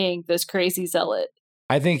stopped being this crazy zealot.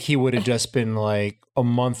 I think he would have just been like a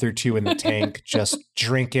month or two in the tank, just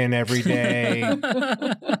drinking every day,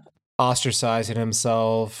 ostracizing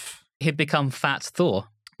himself. He'd become Fat Thor.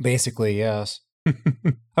 Basically, yes.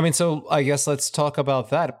 I mean, so I guess let's talk about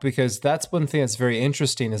that, because that's one thing that's very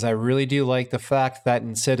interesting is I really do like the fact that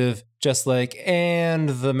instead of just like, and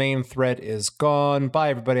the main threat is gone, bye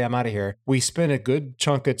everybody, I'm out of here, we spent a good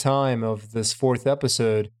chunk of time of this fourth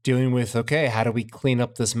episode dealing with, okay, how do we clean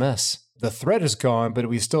up this mess? The threat is gone, but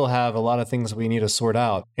we still have a lot of things we need to sort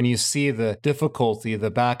out. And you see the difficulty,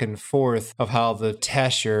 the back and forth of how the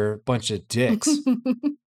Tesh are a bunch of dicks.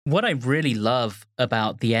 What I really love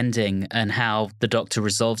about the ending and how the Doctor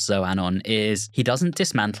resolves Zoanon is he doesn't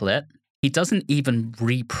dismantle it. He doesn't even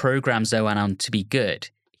reprogram Zoanon to be good.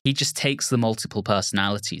 He just takes the multiple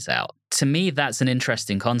personalities out. To me, that's an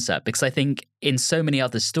interesting concept because I think in so many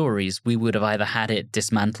other stories, we would have either had it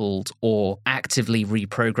dismantled or actively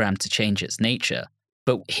reprogrammed to change its nature.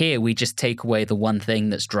 But here we just take away the one thing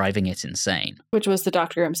that's driving it insane. Which was the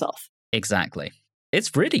Doctor himself. Exactly.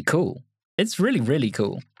 It's really cool. It's really, really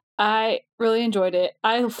cool. I really enjoyed it.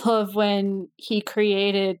 I love when he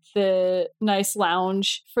created the nice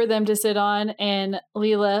lounge for them to sit on, and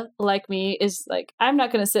Leela, like me, is like, I'm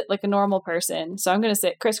not going to sit like a normal person, so I'm going to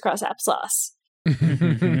sit crisscross applesauce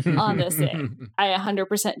on this thing. I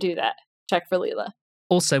 100% do that. Check for Leela.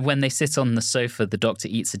 Also, when they sit on the sofa, the Doctor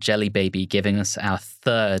eats a jelly baby, giving us our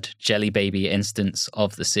third jelly baby instance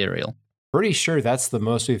of the serial. Pretty sure that's the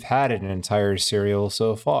most we've had in an entire serial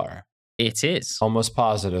so far. It is. Almost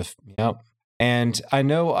positive. Yep. And I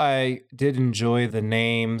know I did enjoy the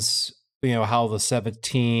names, you know, how the seventh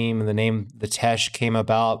team and the name, the Tesh came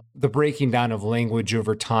about, the breaking down of language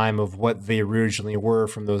over time of what they originally were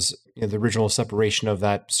from those, you know, the original separation of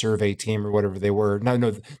that survey team or whatever they were. No,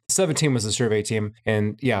 the 17 was the survey team.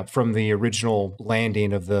 And yeah, from the original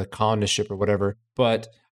landing of the colonist ship or whatever. But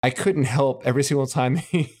I couldn't help every single time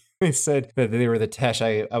they said that they were the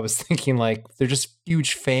Tesh. I was thinking like they're just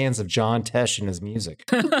huge fans of John Tesh and his music.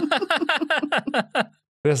 I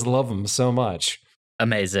just love him so much.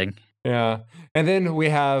 Amazing. Yeah. And then we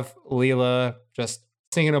have Leela just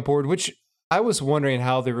singing aboard, which I was wondering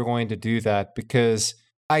how they were going to do that because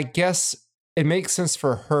I guess it makes sense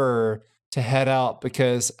for her to head out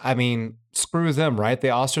because, I mean, screw them, right?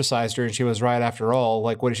 They ostracized her and she was right after all.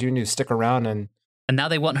 Like, what did she even do? Stick around and now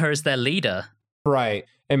they want her as their leader. Right.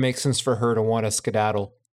 It makes sense for her to want to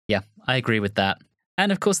skedaddle. Yeah, I agree with that.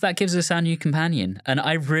 And of course, that gives us our new companion. And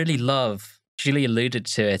I really love, Julie alluded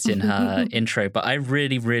to it in her intro, but I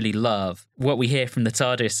really, really love what we hear from the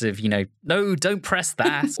TARDIS of, you know, no, don't press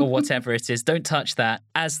that or whatever it is. Don't touch that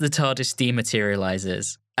as the TARDIS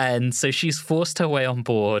dematerializes. And so she's forced her way on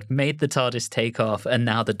board, made the TARDIS take off, and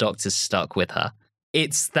now the Doctor's stuck with her.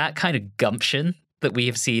 It's that kind of gumption that we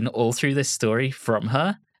have seen all through this story from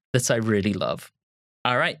her that I really love.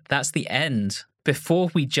 All right, that's the end. Before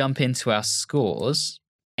we jump into our scores,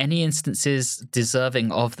 any instances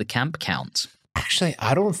deserving of the camp count? Actually,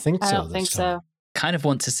 I don't think so. I don't think so. Kind of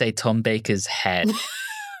want to say Tom Baker's head.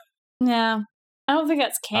 Yeah, I don't think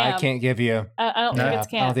that's camp. I can't give you. I don't think it's I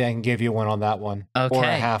camp. don't think I can give you one on that one. Okay. Or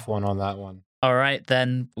a half one on that one. All right,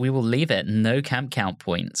 then we will leave it. No camp count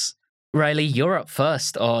points. Riley, you're up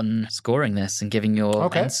first on scoring this and giving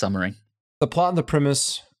your end summary. The plot and the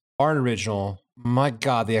premise aren't original. My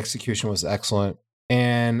God, the execution was excellent.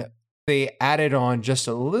 And they added on just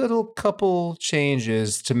a little couple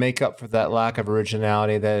changes to make up for that lack of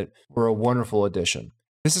originality that were a wonderful addition.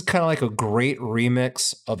 This is kind of like a great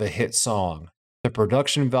remix of a hit song. The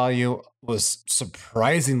production value was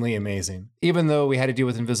surprisingly amazing, even though we had to deal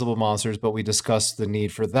with invisible monsters, but we discussed the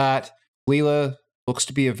need for that. Leela looks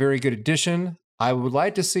to be a very good addition. I would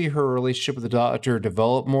like to see her relationship with the Doctor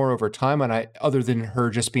develop more over time, and other than her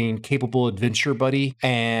just being capable adventure buddy,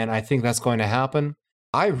 and I think that's going to happen.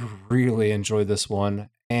 I really enjoyed this one,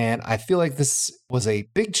 and I feel like this was a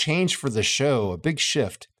big change for the show, a big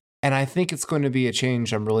shift. And I think it's going to be a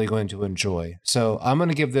change I'm really going to enjoy. So I'm going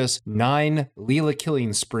to give this 9 Leela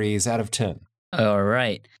killing sprees out of 10. All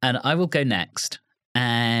right. And I will go next.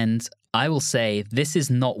 And I will say this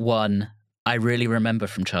is not one I really remember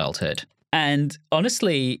from childhood. And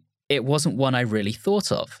honestly, it wasn't one I really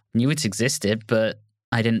thought of. Knew it existed, but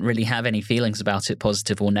I didn't really have any feelings about it,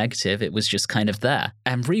 positive or negative. It was just kind of there.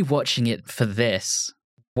 And rewatching it for this,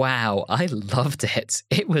 wow, I loved it.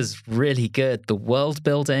 It was really good. The world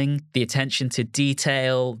building, the attention to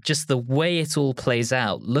detail, just the way it all plays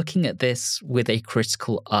out. Looking at this with a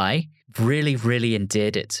critical eye really, really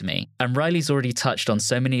endeared it to me. And Riley's already touched on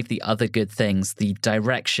so many of the other good things, the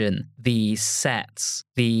direction, the sets,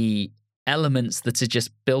 the elements that are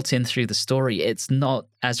just built in through the story. It's not,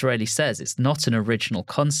 as Riley says, it's not an original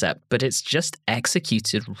concept, but it's just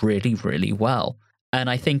executed really, really well. And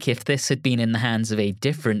I think if this had been in the hands of a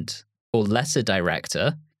different or lesser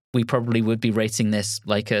director, we probably would be rating this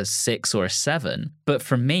like a 6 or a 7. But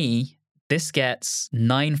for me, this gets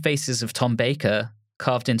 9 faces of Tom Baker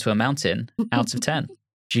carved into a mountain out of 10.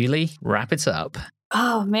 Julie, wrap it up.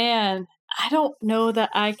 Oh, man. I don't know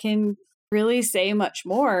that I can really say much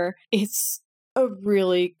more. It's a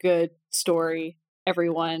really good story,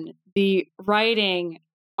 everyone. The writing,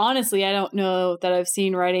 honestly, I don't know that I've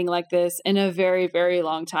seen writing like this in a very, very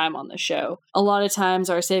long time on the show. A lot of times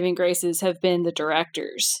our saving graces have been the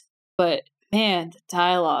directors, but man, the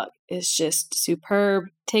dialogue is just superb.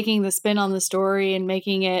 Taking the spin on the story and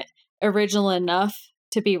making it original enough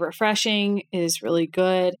to be refreshing is really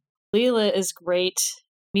good. Leela is great.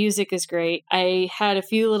 Music is great. I had a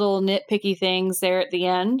few little nitpicky things there at the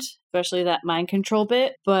end, especially that mind control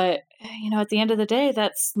bit. But, at the end of the day,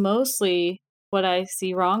 that's mostly what I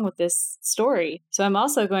see wrong with this story. So I'm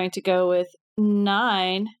also going to go with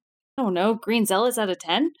 9, green zealots out of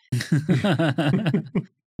 10.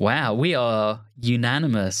 Wow, we are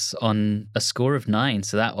unanimous on a score of 9.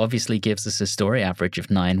 So that obviously gives us a story average of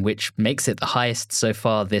 9, which makes it the highest so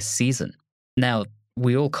far this season. Now,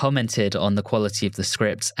 we all commented on the quality of the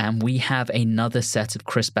scripts, and we have another set of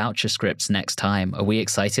Chris Boucher scripts next time. Are we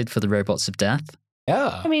excited for the Robots of Death?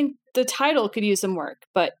 Yeah. I mean, the title could use some work,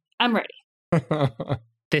 but I'm ready.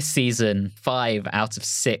 This season, 5 out of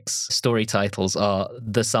 6 story titles are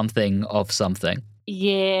the something of something.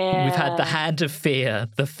 Yeah. We've had the Hand of Fear,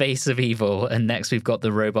 the Face of Evil, and next we've got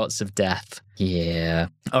the Robots of Death. Yeah.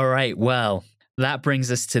 All right, well, that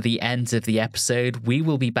brings us to the end of the episode. We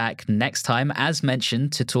will be back next time, as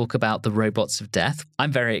mentioned, to talk about the Robots of Death.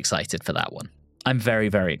 I'm very excited for that one. I'm very,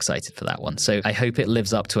 very excited for that one. So I hope it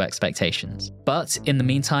lives up to expectations. But in the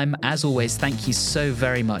meantime, as always, thank you so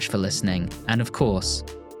very much for listening. And of course,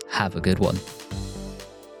 have a good one.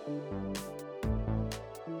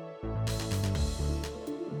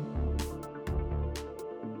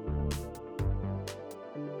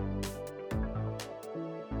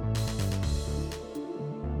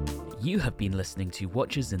 You have been listening to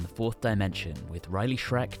Watchers in the Fourth Dimension with Riley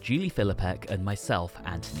Schreck, Julie Philippek, and myself,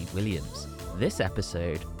 Anthony Williams. This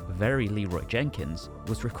episode, Very Leeroy Jenkins,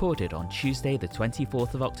 was recorded on Tuesday the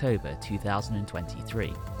 24th of October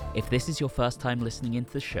 2023. If this is your first time listening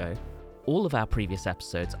into the show, all of our previous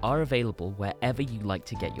episodes are available wherever you like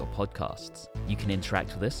to get your podcasts. You can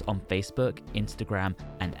interact with us on Facebook, Instagram,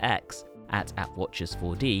 and X at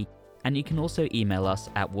Watchers4D, and you can also email us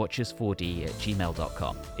at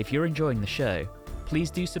watchers4d@gmail.com. If you're enjoying the show, please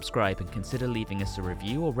do subscribe and consider leaving us a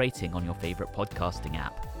review or rating on your favorite podcasting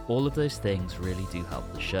app. All of those things really do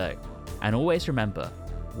help the show. And always remember,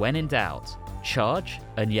 when in doubt, charge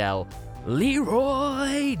and yell,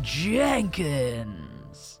 Leeroy Jenkins!